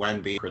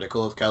when being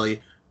critical of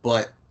Kelly.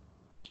 But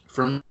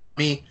for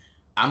me,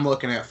 I'm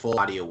looking at full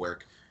body of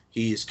work.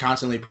 He's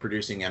constantly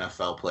producing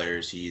NFL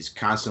players. He's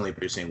constantly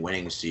producing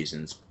winning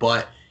seasons.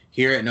 But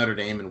here at Notre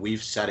Dame, and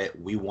we've said it,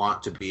 we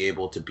want to be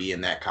able to be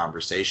in that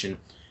conversation.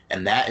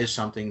 And that is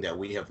something that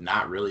we have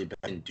not really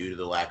been due to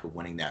the lack of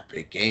winning that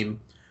big game.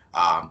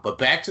 But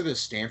back to the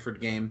Stanford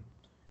game,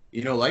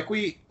 like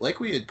we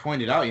had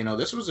pointed out,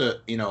 this was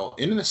in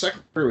the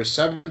second quarter, it was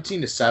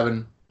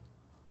 17-7.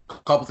 A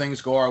couple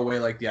things go our way,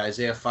 like the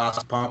Isaiah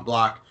Foskey pump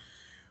block.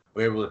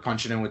 We were able to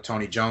punch it in with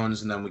Tony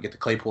Jones, and then we get the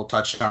Claypool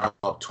touchdown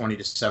up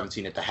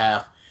 20-17 at the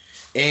half.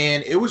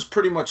 And it was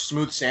pretty much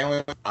smooth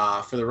sailing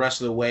for the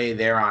rest of the way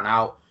there on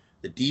out.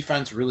 The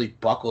defense really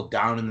buckled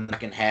down in the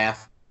second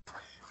half.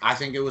 I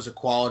think it was a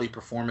quality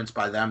performance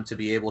by them to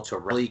be able to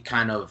really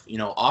kind of,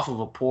 off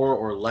of a poor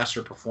or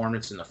lesser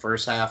performance in the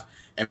first half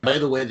and play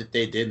the way that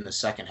they did in the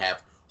second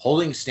half,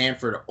 holding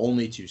Stanford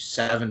only to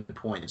 7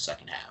 points in the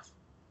second half.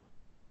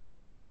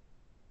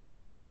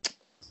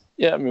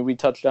 Yeah, I mean, we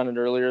touched on it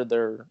earlier.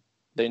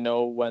 They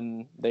know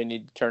when they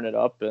need to turn it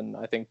up, and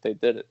I think they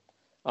did it.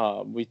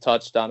 We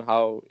touched on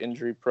how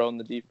injury-prone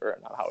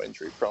not how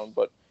injury-prone,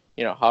 but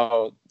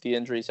how the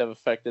injuries have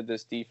affected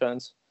this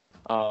defense.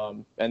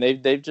 And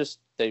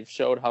they've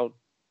showed how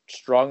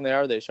strong they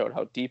are. They showed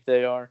how deep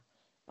they are.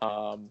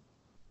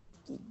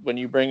 When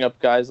you bring up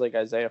guys like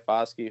Isaiah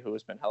Foskey, who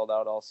has been held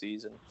out all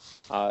season,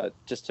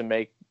 just to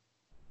make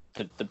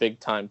the big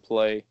time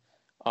play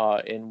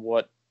in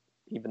what,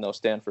 even though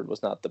Stanford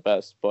was not the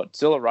best, but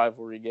still a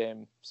rivalry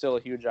game, still a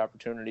huge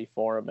opportunity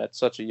for him at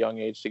such a young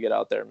age to get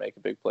out there and make a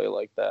big play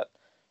like that.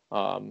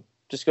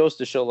 Just goes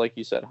to show, like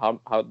you said,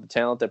 how the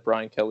talent that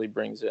Brian Kelly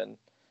brings in,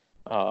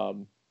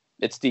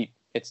 it's deep.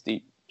 It's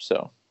deep.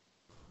 So.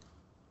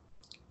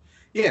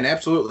 Yeah, and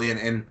absolutely.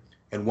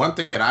 And one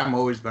thing that I've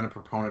always been a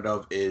proponent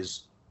of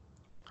is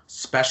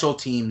special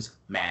teams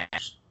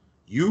matters.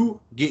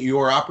 You get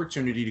your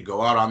opportunity to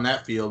go out on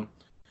that field,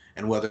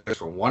 and whether it's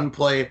for one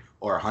play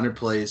or 100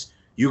 plays,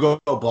 you go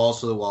balls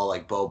to the wall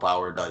like Bo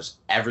Bauer does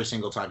every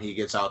single time he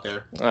gets out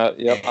there.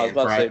 Yep, I was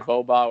about to say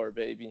Bo Bauer,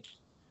 baby.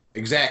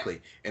 Exactly.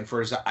 And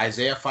for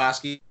Isaiah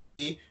Foskey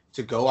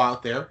to go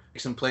out there,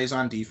 make some plays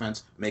on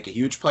defense, make a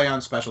huge play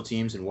on special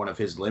teams in one of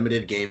his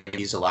limited games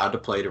he's allowed to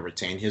play to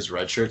retain his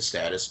redshirt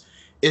status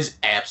is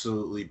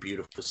absolutely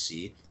beautiful to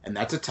see. And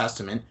that's a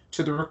testament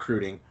to the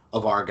recruiting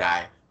of our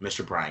guy,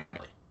 Mr. Brian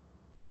Kelly.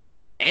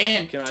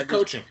 And to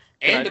coaching.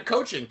 And to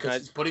coaching,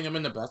 because he's putting him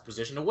in the best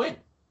position to win.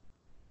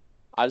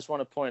 I just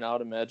want to point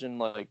out, imagine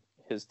like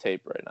his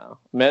tape right now.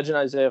 Imagine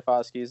Isaiah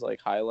Foskey's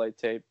like highlight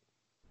tape.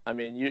 I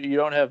mean, you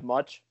don't have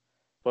much,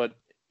 but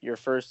your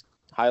first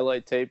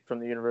highlight tape from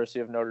the University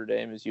of Notre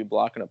Dame is you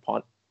blocking a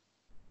punt.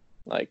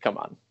 Like, come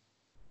on.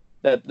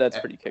 That's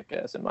pretty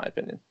kick-ass in my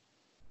opinion.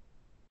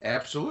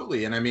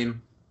 Absolutely. And I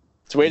mean,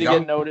 it's a way to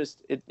get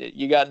noticed.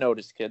 You got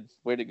noticed, kid.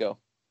 Way to go.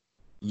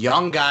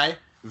 Young guy,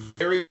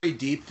 very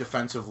deep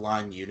defensive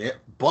line unit,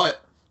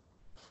 but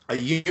a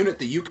unit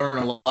that you can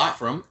learn a lot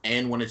from.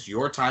 And when it's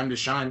your time to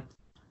shine,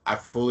 I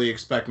fully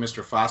expect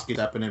Mr. Foskey to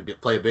step in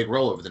and play a big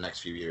role over the next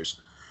few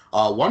years.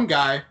 One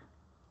guy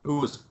who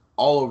was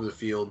all over the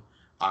field,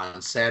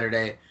 on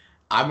Saturday.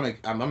 I'm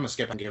gonna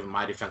skip and give him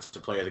my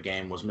defensive player of the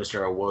game was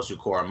Mr. Owusu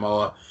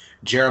Koramoah.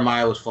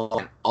 Jeremiah was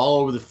flying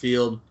all over the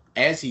field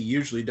as he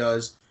usually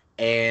does,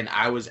 and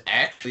I was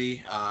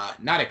actually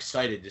not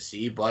excited to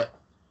see, but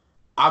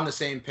on the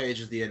same page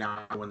as the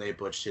announcer when they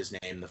butchered his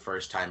name the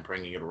first time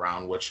bringing it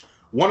around, which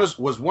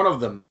was one of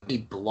the many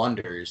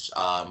blunders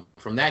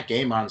from that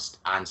game on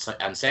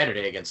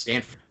Saturday against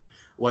Stanford,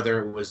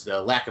 whether it was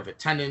the lack of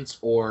attendance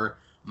or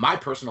my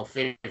personal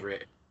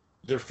favorite,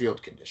 their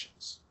field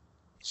conditions.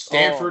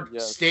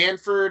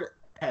 Stanford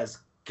has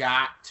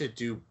got to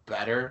do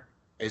better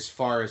as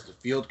far as the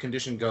field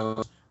condition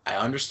goes. I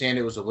understand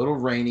it was a little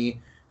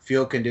rainy,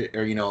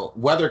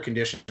 weather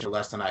conditions are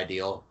less than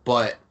ideal,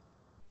 but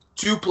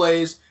 2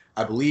 plays,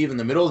 I believe, in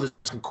the middle of the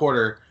second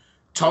quarter,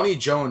 Tony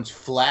Jones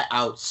flat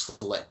out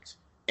slipped,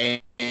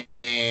 and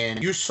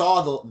you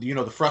saw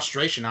the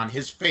frustration on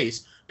his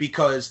face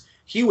because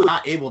he was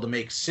not able to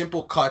make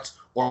simple cuts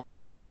or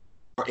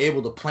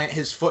able to plant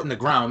his foot in the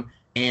ground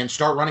and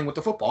start running with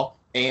the football.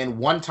 And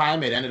one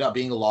time it ended up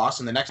being a loss,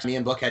 and the next time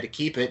Ian Book had to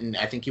keep it, and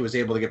I think he was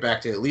able to get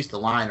back to at least the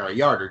line or a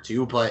yard or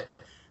two. But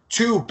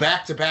 2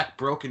 back-to-back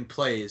broken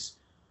plays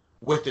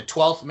with the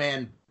 12th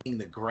man being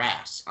the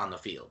grass on the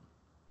field.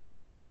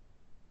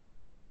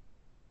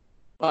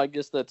 I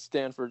guess that's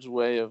Stanford's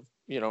way of,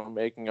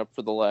 making up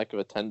for the lack of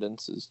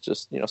attendance is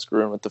just,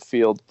 screwing with the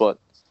field. But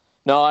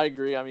no, I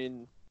agree. I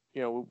mean,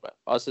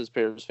 us as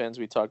Bears fans,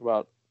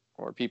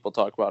 people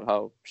talk about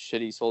how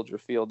shitty Soldier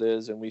Field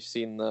is, and we've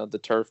seen the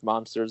turf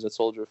monsters at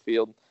Soldier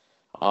Field.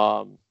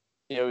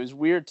 It was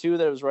weird too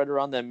that it was right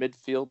around that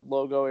midfield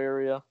logo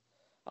area.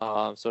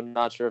 So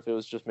not sure if it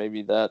was just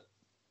maybe that,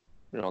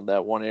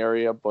 that one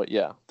area, but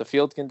yeah, the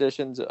field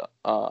conditions,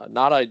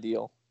 not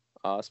ideal,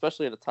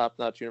 especially at a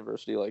top-notch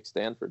university like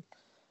Stanford,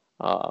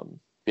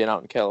 being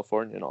out in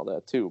California and all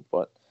that too.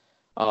 But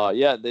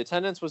yeah, the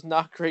attendance was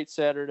not great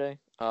Saturday.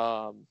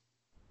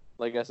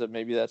 Like I said,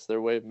 maybe that's their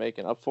way of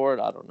making up for it.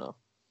 I don't know.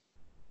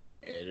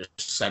 Yeah,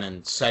 just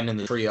sending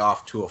the tree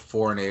off to a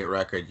 4-8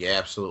 record. You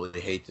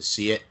absolutely hate to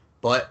see it,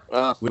 but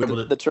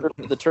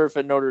the turf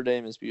at Notre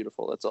Dame is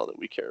beautiful. That's all that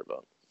we care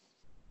about.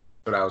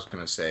 What I was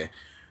gonna say,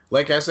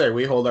 like I said,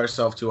 we hold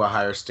ourselves to a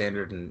higher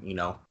standard, and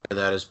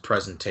that is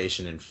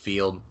presentation and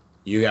field.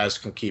 You guys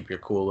can keep your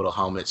cool little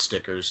helmet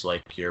stickers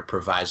like your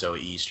Proviso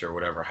East or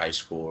whatever high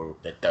school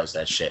that does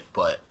that shit.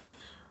 But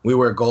we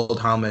wear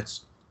gold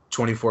helmets,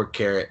 24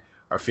 karat.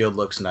 Our field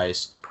looks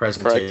nice.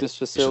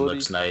 Presentation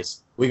looks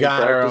nice. We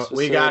got our own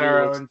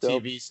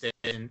TV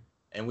station,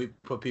 and we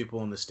put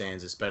people in the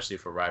stands, especially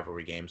for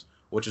rivalry games,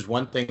 which is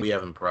one thing we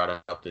haven't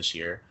brought up this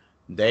year.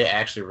 They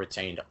actually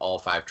retained all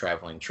 5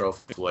 traveling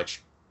trophies,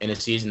 which in a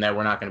season that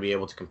we're not going to be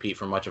able to compete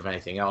for much of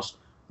anything else,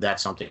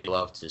 that's something we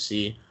love to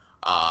see.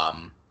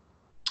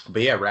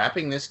 But yeah,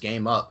 wrapping this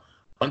game up,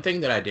 one thing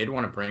that I did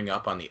want to bring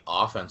up on the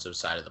offensive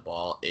side of the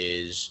ball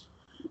is,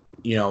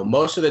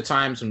 most of the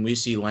times when we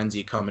see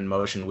Lenzy come in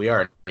motion, we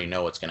already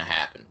know what's going to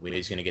happen. We know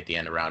he's going to get the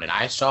end around. And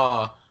I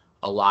saw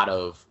a lot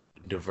of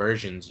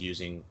diversions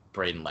using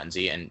Braden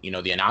Lenzy, and,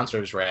 the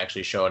announcers were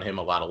actually showing him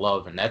a lot of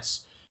love. And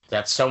that's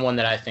someone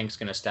that I think is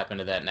going to step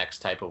into that next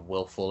type of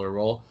Will Fuller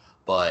role.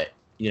 But,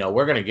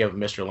 we're going to give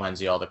Mr.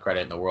 Lenzy all the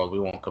credit in the world. We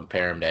won't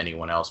compare him to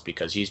anyone else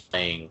because he's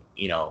playing,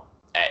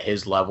 at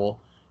his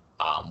level,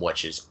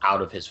 which is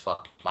out of his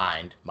fucking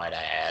mind, might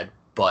I add.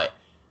 But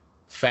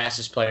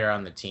fastest player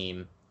on the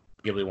team,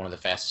 arguably one of the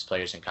fastest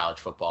players in college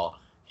football,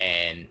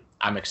 and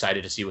I'm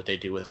excited to see what they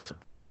do with the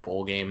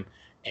bowl game.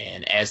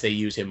 And as they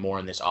use him more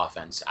in this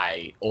offense,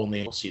 I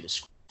only will see the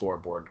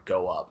scoreboard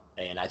go up,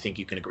 and I think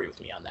you can agree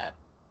with me on that.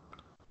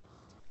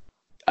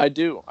 I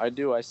do.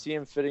 I see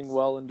him fitting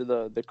well into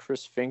the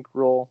Chris Fink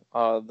role,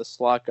 the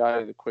slot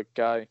guy, the quick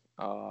guy.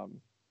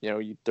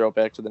 You throw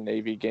back to the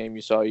Navy game,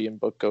 you saw Ian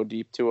Book go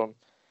deep to him.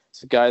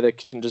 It's a guy that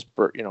can just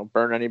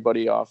burn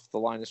anybody off the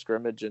line of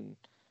scrimmage and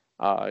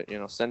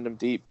send him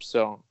deep.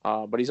 So,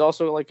 but he's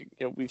also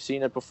we've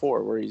seen it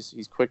before where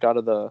he's quick out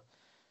of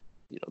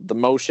the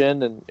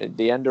motion and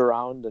the end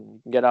around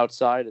and get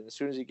outside. And as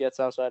soon as he gets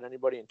outside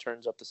anybody and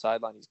turns up the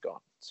sideline, he's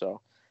gone.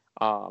 So,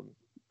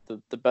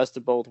 the best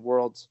of both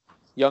worlds.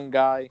 Young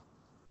guy.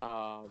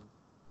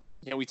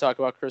 We talk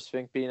about Chris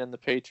Fink being in the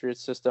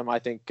Patriots system. I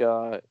think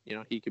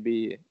he could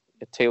be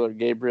a Taylor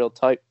Gabriel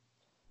type,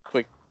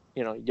 quick,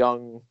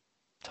 young,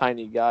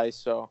 tiny guy.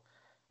 So.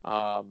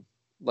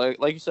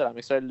 Like you said, I'm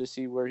excited to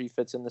see where he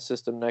fits in the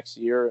system next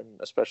year, and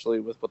especially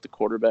with what the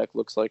quarterback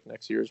looks like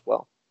next year as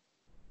well.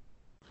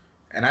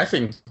 And I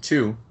think,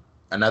 too,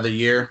 another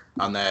year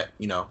on that,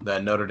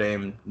 that Notre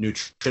Dame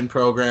nutrition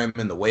program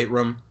in the weight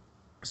room,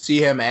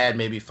 see him add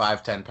maybe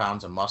 5-10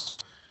 pounds of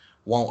muscle.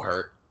 Won't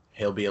hurt.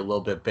 He'll be a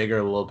little bit bigger,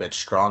 a little bit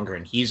stronger,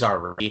 and he's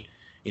already,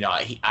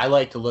 I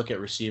like to look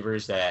at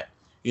receivers that,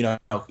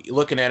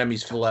 looking at him,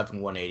 he's 5'11",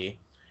 180.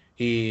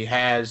 He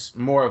has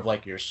more of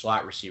like your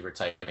slot receiver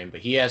type thing,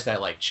 but he has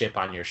that like chip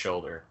on your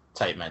shoulder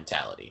type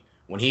mentality.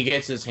 When he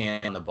gets his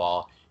hand on the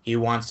ball, he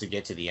wants to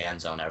get to the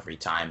end zone every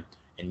time,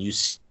 and you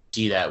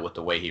see that with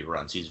the way he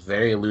runs. He's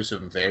very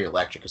elusive and very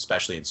electric,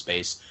 especially in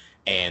space.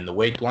 And the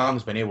way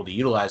Long's been able to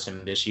utilize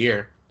him this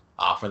year,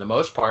 for the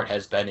most part,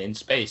 has been in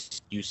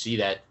space. You see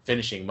that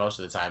finishing most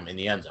of the time in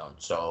the end zone.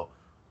 So,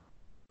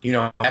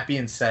 that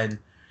being said,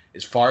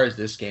 as far as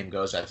this game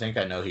goes, I think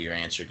I know who your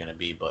answer is going to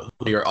be, but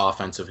who are your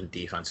offensive and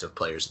defensive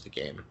players of the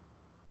game?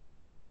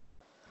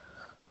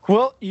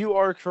 Well, you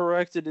are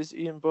correct. It is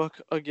Ian Book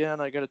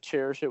again. I got to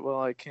cherish it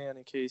while I can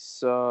in case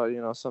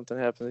something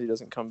happens. He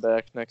doesn't come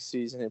back next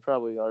season. He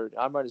probably already.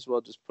 I might as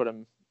well just put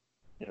him,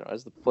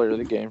 as the player of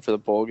the game for the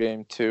bowl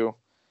game too.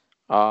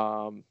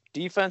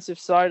 Defensive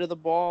side of the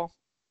ball,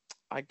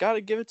 I got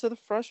to give it to the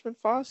freshman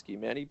Foskey,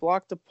 man. He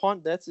blocked a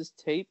punt. That's his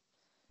tape.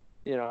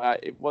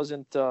 It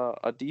wasn't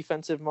a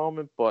defensive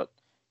moment, but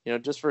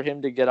just for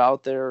him to get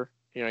out there,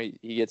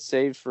 he gets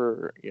saved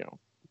for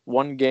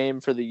one game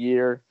for the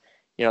year.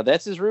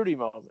 That's his Rudy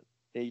moment.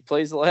 He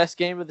plays the last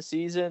game of the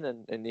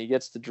season, and he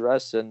gets to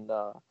dress and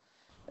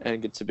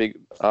gets to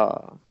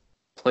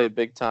play a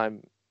big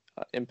time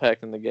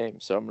impact in the game.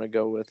 So I'm going to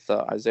go with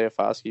Isaiah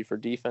Foskey for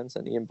defense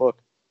and Ian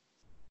Book.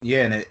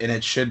 Yeah, and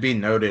it should be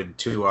noted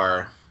to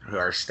our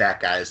stat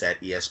guys at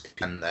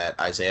ESPN that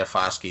Isaiah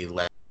Foskey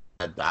led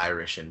the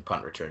Irish in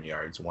punt return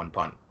yards, one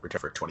punt return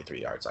for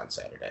 23 yards on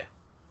Saturday.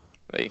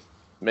 Hey,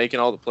 making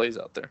all the plays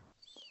out there.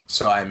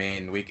 So, I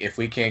mean, if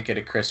we can't get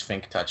a Chris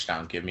Fink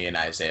touchdown, give me an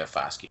Isaiah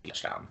Foskey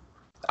touchdown.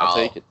 I'll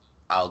take it.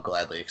 I'll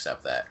gladly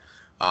accept that.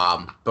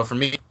 But for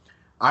me,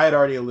 I had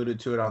already alluded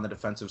to it on the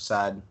defensive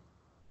side.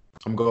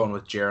 I'm going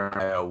with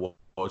Jeremiah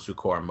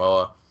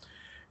Owusu-Koramoah.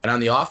 And on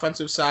the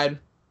offensive side,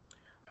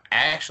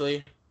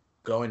 actually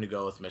going to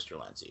go with Mr.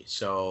 Lenzy.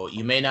 So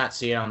you may not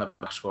see it on the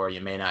box score.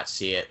 You may not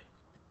see it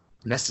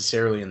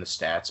necessarily in the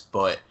stats,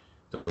 but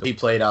the way he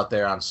played out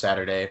there on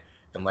Saturday,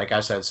 and like I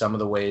said, some of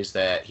the ways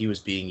that he was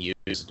being used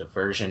as a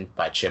diversion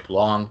by Chip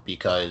Long,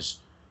 because,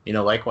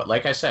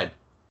 like I said,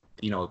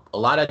 a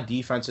lot of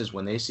defenses,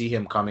 when they see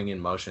him coming in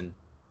motion,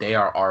 they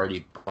are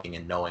already playing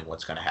and knowing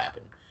what's going to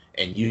happen.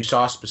 And you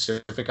saw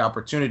specific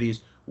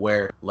opportunities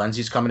where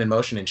Lenzy's coming in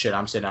motion and shit,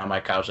 I'm sitting on my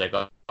couch like,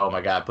 oh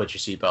my God, put your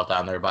seatbelt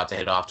on. They're about to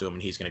hit off to him,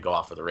 and he's going to go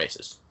off for the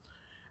races.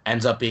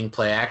 Ends up being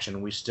play action,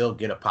 and we still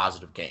get a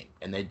positive game.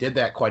 And they did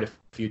that quite a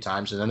few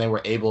times, and then they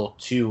were able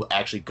to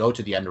actually go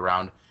to the end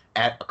around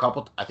at a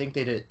couple. I think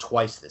they did it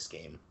twice this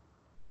game.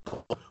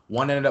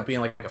 One ended up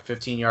being like a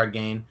 15-yard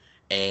gain,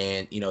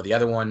 and the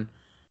other one,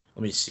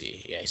 let me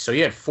see. Yeah, so he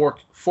had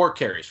four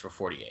carries for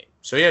 48.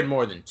 So he had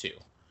more than two.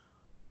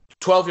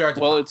 12 yards.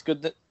 Well, it's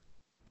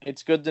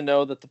good to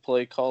know that the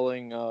play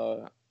calling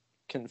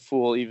can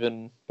fool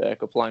even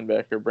backup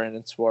linebacker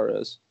Brandon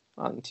Suarez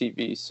on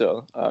TV.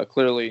 So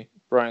clearly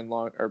Brian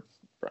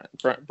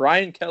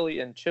Kelly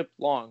and Chip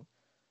Long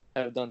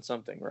have done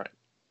something right.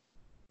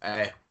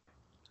 Hey,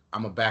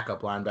 I'm a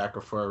backup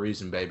linebacker for a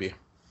reason, baby.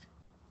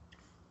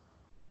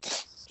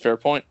 Fair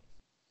point.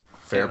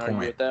 Fair Can't point.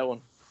 argue with that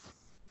one.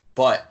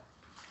 But,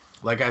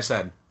 like I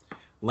said,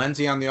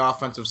 Lenzy on the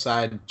offensive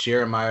side,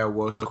 Jeremiah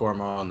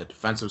Owusu-Koramoah on the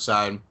defensive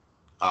side.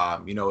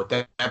 With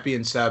that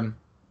being said,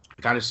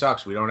 it kind of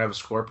sucks. We don't have a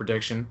score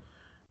prediction.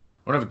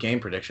 We don't have a game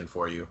prediction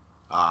for you.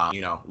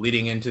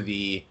 Leading into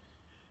the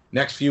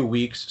next few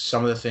weeks,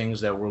 some of the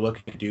things that we're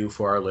looking to do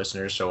for our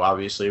listeners. So,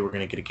 obviously, we're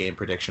going to get a game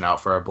prediction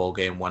out for our bowl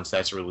game once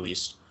that's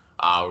released.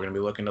 We're going to be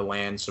looking to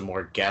land some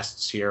more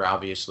guests here,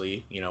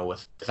 obviously.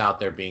 Without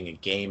there being a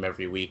game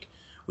every week,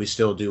 we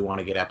still do want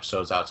to get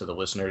episodes out to the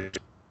listeners.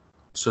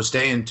 So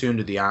stay in tune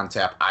to the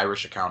OnTap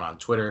Irish account on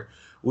Twitter.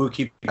 We'll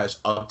keep you guys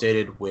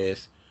updated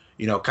with,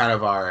 kind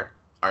of our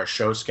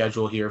show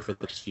schedule here for the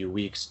next few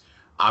weeks.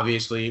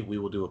 Obviously, we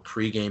will do a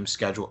pregame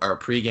schedule, or a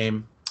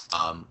pregame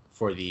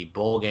for the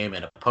bowl game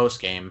and a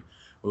postgame.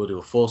 We will do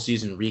a full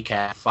season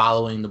recap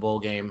following the bowl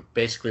game,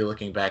 basically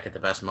looking back at the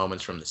best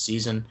moments from the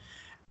season.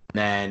 And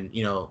then,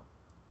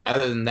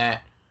 other than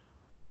that,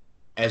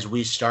 as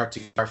we start to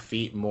get our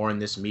feet more in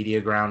this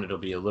media ground, it'll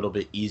be a little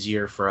bit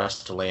easier for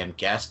us to land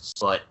guests.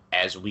 But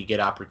as we get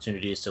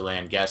opportunities to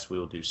land guests, we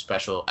will do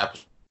special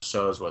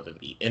episodes, whether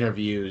it be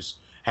interviews,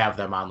 have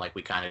them on like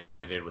we kind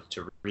of did with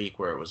Tariq,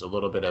 where it was a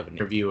little bit of an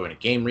interview and a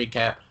game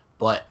recap.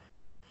 But,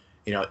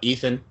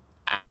 Ethan,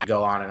 I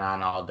go on and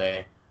on all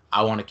day.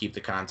 I want to keep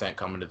the content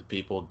coming to the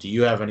people. Do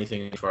you have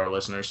anything for our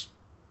listeners?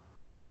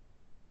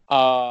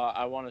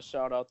 I want to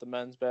shout out the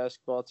men's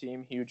basketball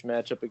team. Huge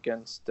matchup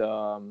against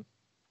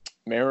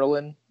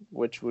Maryland,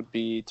 which would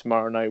be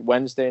tomorrow night,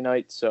 Wednesday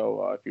night.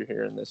 So if you're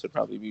hearing this, it'd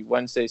probably be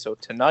Wednesday. So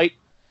tonight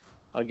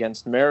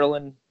against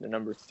Maryland, the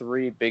number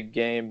 3, big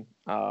game.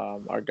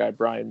 Our guy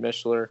Brian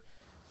Mishler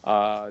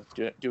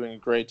doing a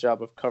great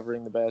job of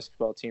covering the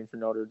basketball team for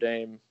Notre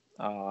Dame.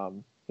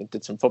 He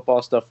did some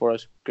football stuff for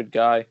us. Good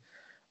guy.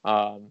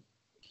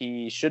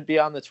 He should be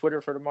on the Twitter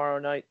for tomorrow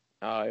night.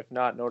 If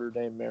not, Notre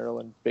Dame,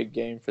 Maryland, big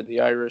game for the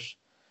Irish.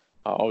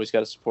 Always got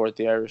to support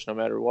the Irish no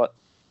matter what.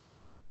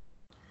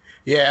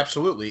 Yeah,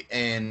 absolutely.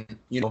 And,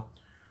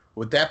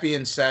 with that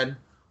being said,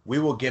 we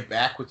will get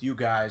back with you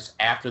guys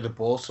after the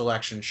bowl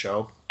selection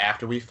show,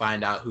 after we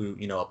find out who,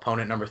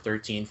 opponent number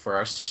 13 for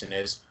our season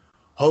is.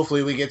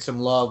 Hopefully we get some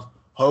love.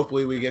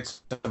 Hopefully we get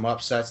some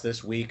upsets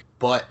this week.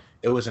 But,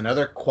 It was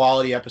another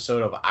quality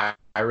episode of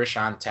Irish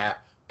on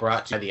Tap,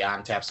 brought to you by the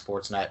On Tap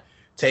Sportsnet.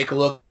 Take a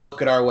look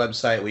at our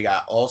website. We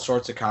got all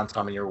sorts of content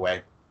coming your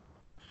way.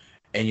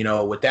 And,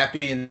 with that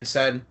being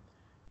said,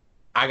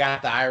 I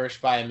got the Irish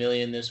by a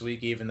million this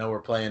week, even though we're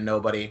playing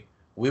nobody.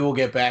 We will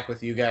get back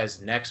with you guys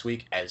next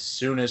week as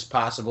soon as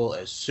possible.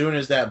 As soon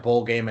as that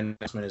bowl game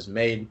announcement is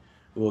made,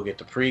 we will get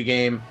the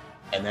pregame,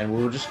 and then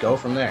we will just go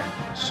from there.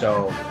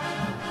 So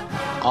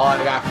all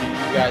I got for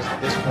you guys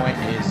at this point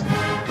is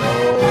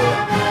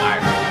go